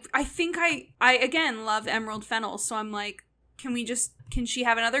know. I think I again love Emerald Fennell, so I'm like, can she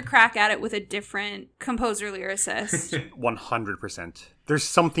have another crack at it with a different composer lyricist? 100%. There's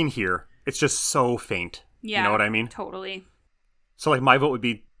something here. It's just so faint. Yeah. You know what I mean? Totally. So like my vote would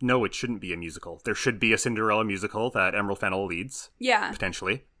be, no, it shouldn't be a musical. There should be a Cinderella musical that Emerald Fennell leads. Yeah.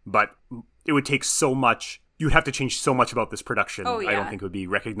 Potentially. But it would take so much. You'd have to change so much about this production. Oh, yeah. I don't think it would be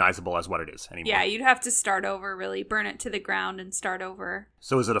recognizable as what it is anymore. Yeah, you'd have to start over, really. Burn it to the ground and start over.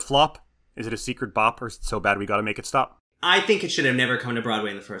 So is it a flop? Is it a secret bop? Or is it so bad we gotta make it stop? I think it should have never come to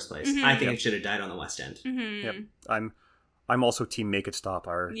Broadway in the first place. I think it should have died on the West End. Yep. I'm also team make it stop.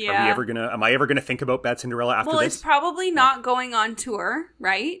 Am I ever gonna think about Bad Cinderella after this? Well, it's probably not going on tour,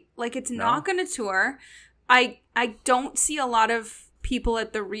 right? Like, it's not going to tour. I don't see a lot of people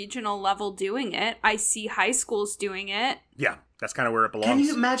at the regional level doing it. I see high schools doing it. Yeah, that's kind of where it belongs. Can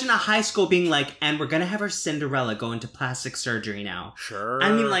you imagine a high school being like, and we're going to have our Cinderella go into plastic surgery now? Sure.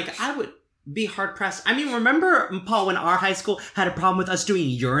 I mean, like, I would be hard-pressed. I mean, remember, Paul, when our high school had a problem with us doing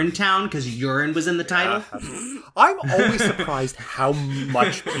Urinetown because urine was in the title? I'm always surprised how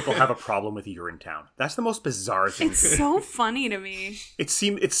much people have a problem with Urinetown. That's the most bizarre thing. It's so funny to me.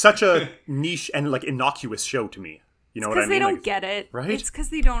 It's such a niche and like innocuous show to me. You know what I mean? Because they don't get it. Right? It's because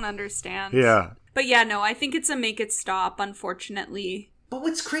they don't understand. Yeah. But yeah, no, I think it's a make it stop, unfortunately. But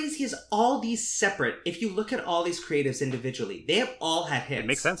what's crazy is all these separate, if you look at all these creatives individually, they have all had hits. It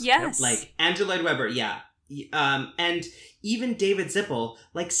makes sense. Yes. Like Andrew Lloyd Webber, yeah. And even David Zippel,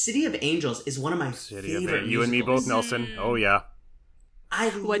 like City of Angels is one of my favorite You and me both, Nelson. Oh, yeah. I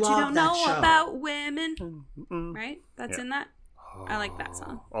What love you don't that know show. about women. Right? That's in that. I like that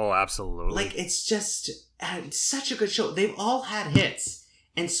song. Oh, absolutely. Like, it's just such a good show. They've all had hits.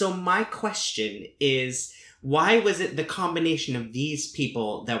 And so my question is, why was it the combination of these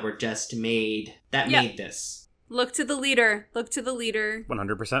people that were just made this? Look to the leader. Look to the leader.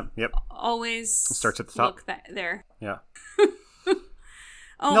 100%. Yep. Always It starts at the top. Look there. Yeah.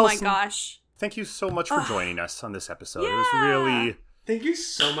 Oh Nelson, my gosh. Thank you so much for joining us on this episode. It was really... Thank you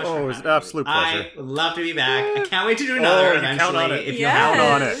so much for it was having an absolute me. pleasure. I would love to be back. I can't wait to do another eventually. Count on it. If Yes. Count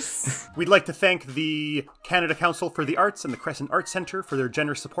on it. We'd like to thank the Canada Council for the Arts and the Crescent Arts Centre for their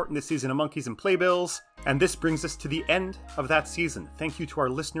generous support in this season of Monkeys and Playbills. And this brings us to the end of that season. Thank you to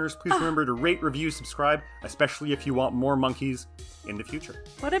our listeners. Please remember to rate, review, subscribe, especially if you want more monkeys in the future.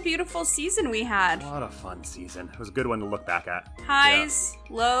 What a beautiful season we had. What a fun season. It was a good one to look back at. Highs,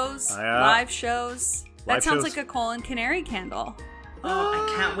 lows, Yeah. live shows. That Live sounds shows. like a Colin Canary candle. Oh,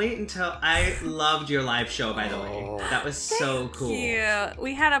 I can't wait until I loved your live show, by the way. That was so cool. Yeah,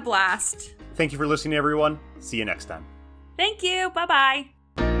 we had a blast. Thank you for listening, everyone. See you next time. Thank you. Bye-bye.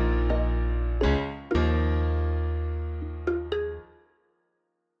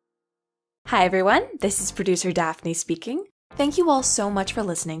 Hi everyone, this is producer Daphne speaking. Thank you all so much for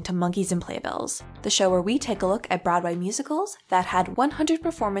listening to Monkeys and Playbills, the show where we take a look at Broadway musicals that had 100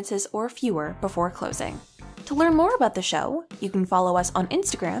 performances or fewer before closing. To learn more about the show, you can follow us on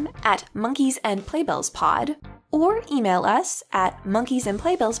Instagram at Monkeys and Playbills Pod, or email us at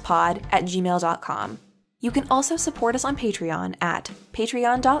monkeysandplaybillspod@gmail.com. You can also support us on Patreon at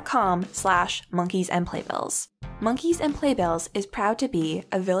patreon.com/monkeysandplaybills. Monkeys and Playbills is proud to be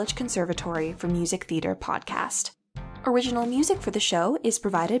a Village Conservatory for Music Theater podcast. Original music for the show is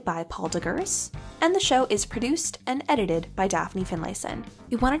provided by Paul DeGurse, and the show is produced and edited by Daphne Finlayson.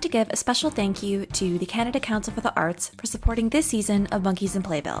 We wanted to give a special thank you to the Canada Council for the Arts for supporting this season of Monkeys and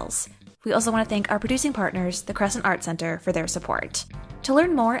Playbills. We also want to thank our producing partners, the Crescent Arts Centre, for their support. To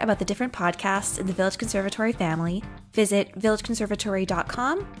learn more about the different podcasts in the Village Conservatory family, visit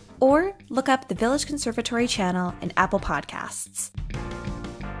villageconservatory.com or look up the Village Conservatory channel in Apple Podcasts.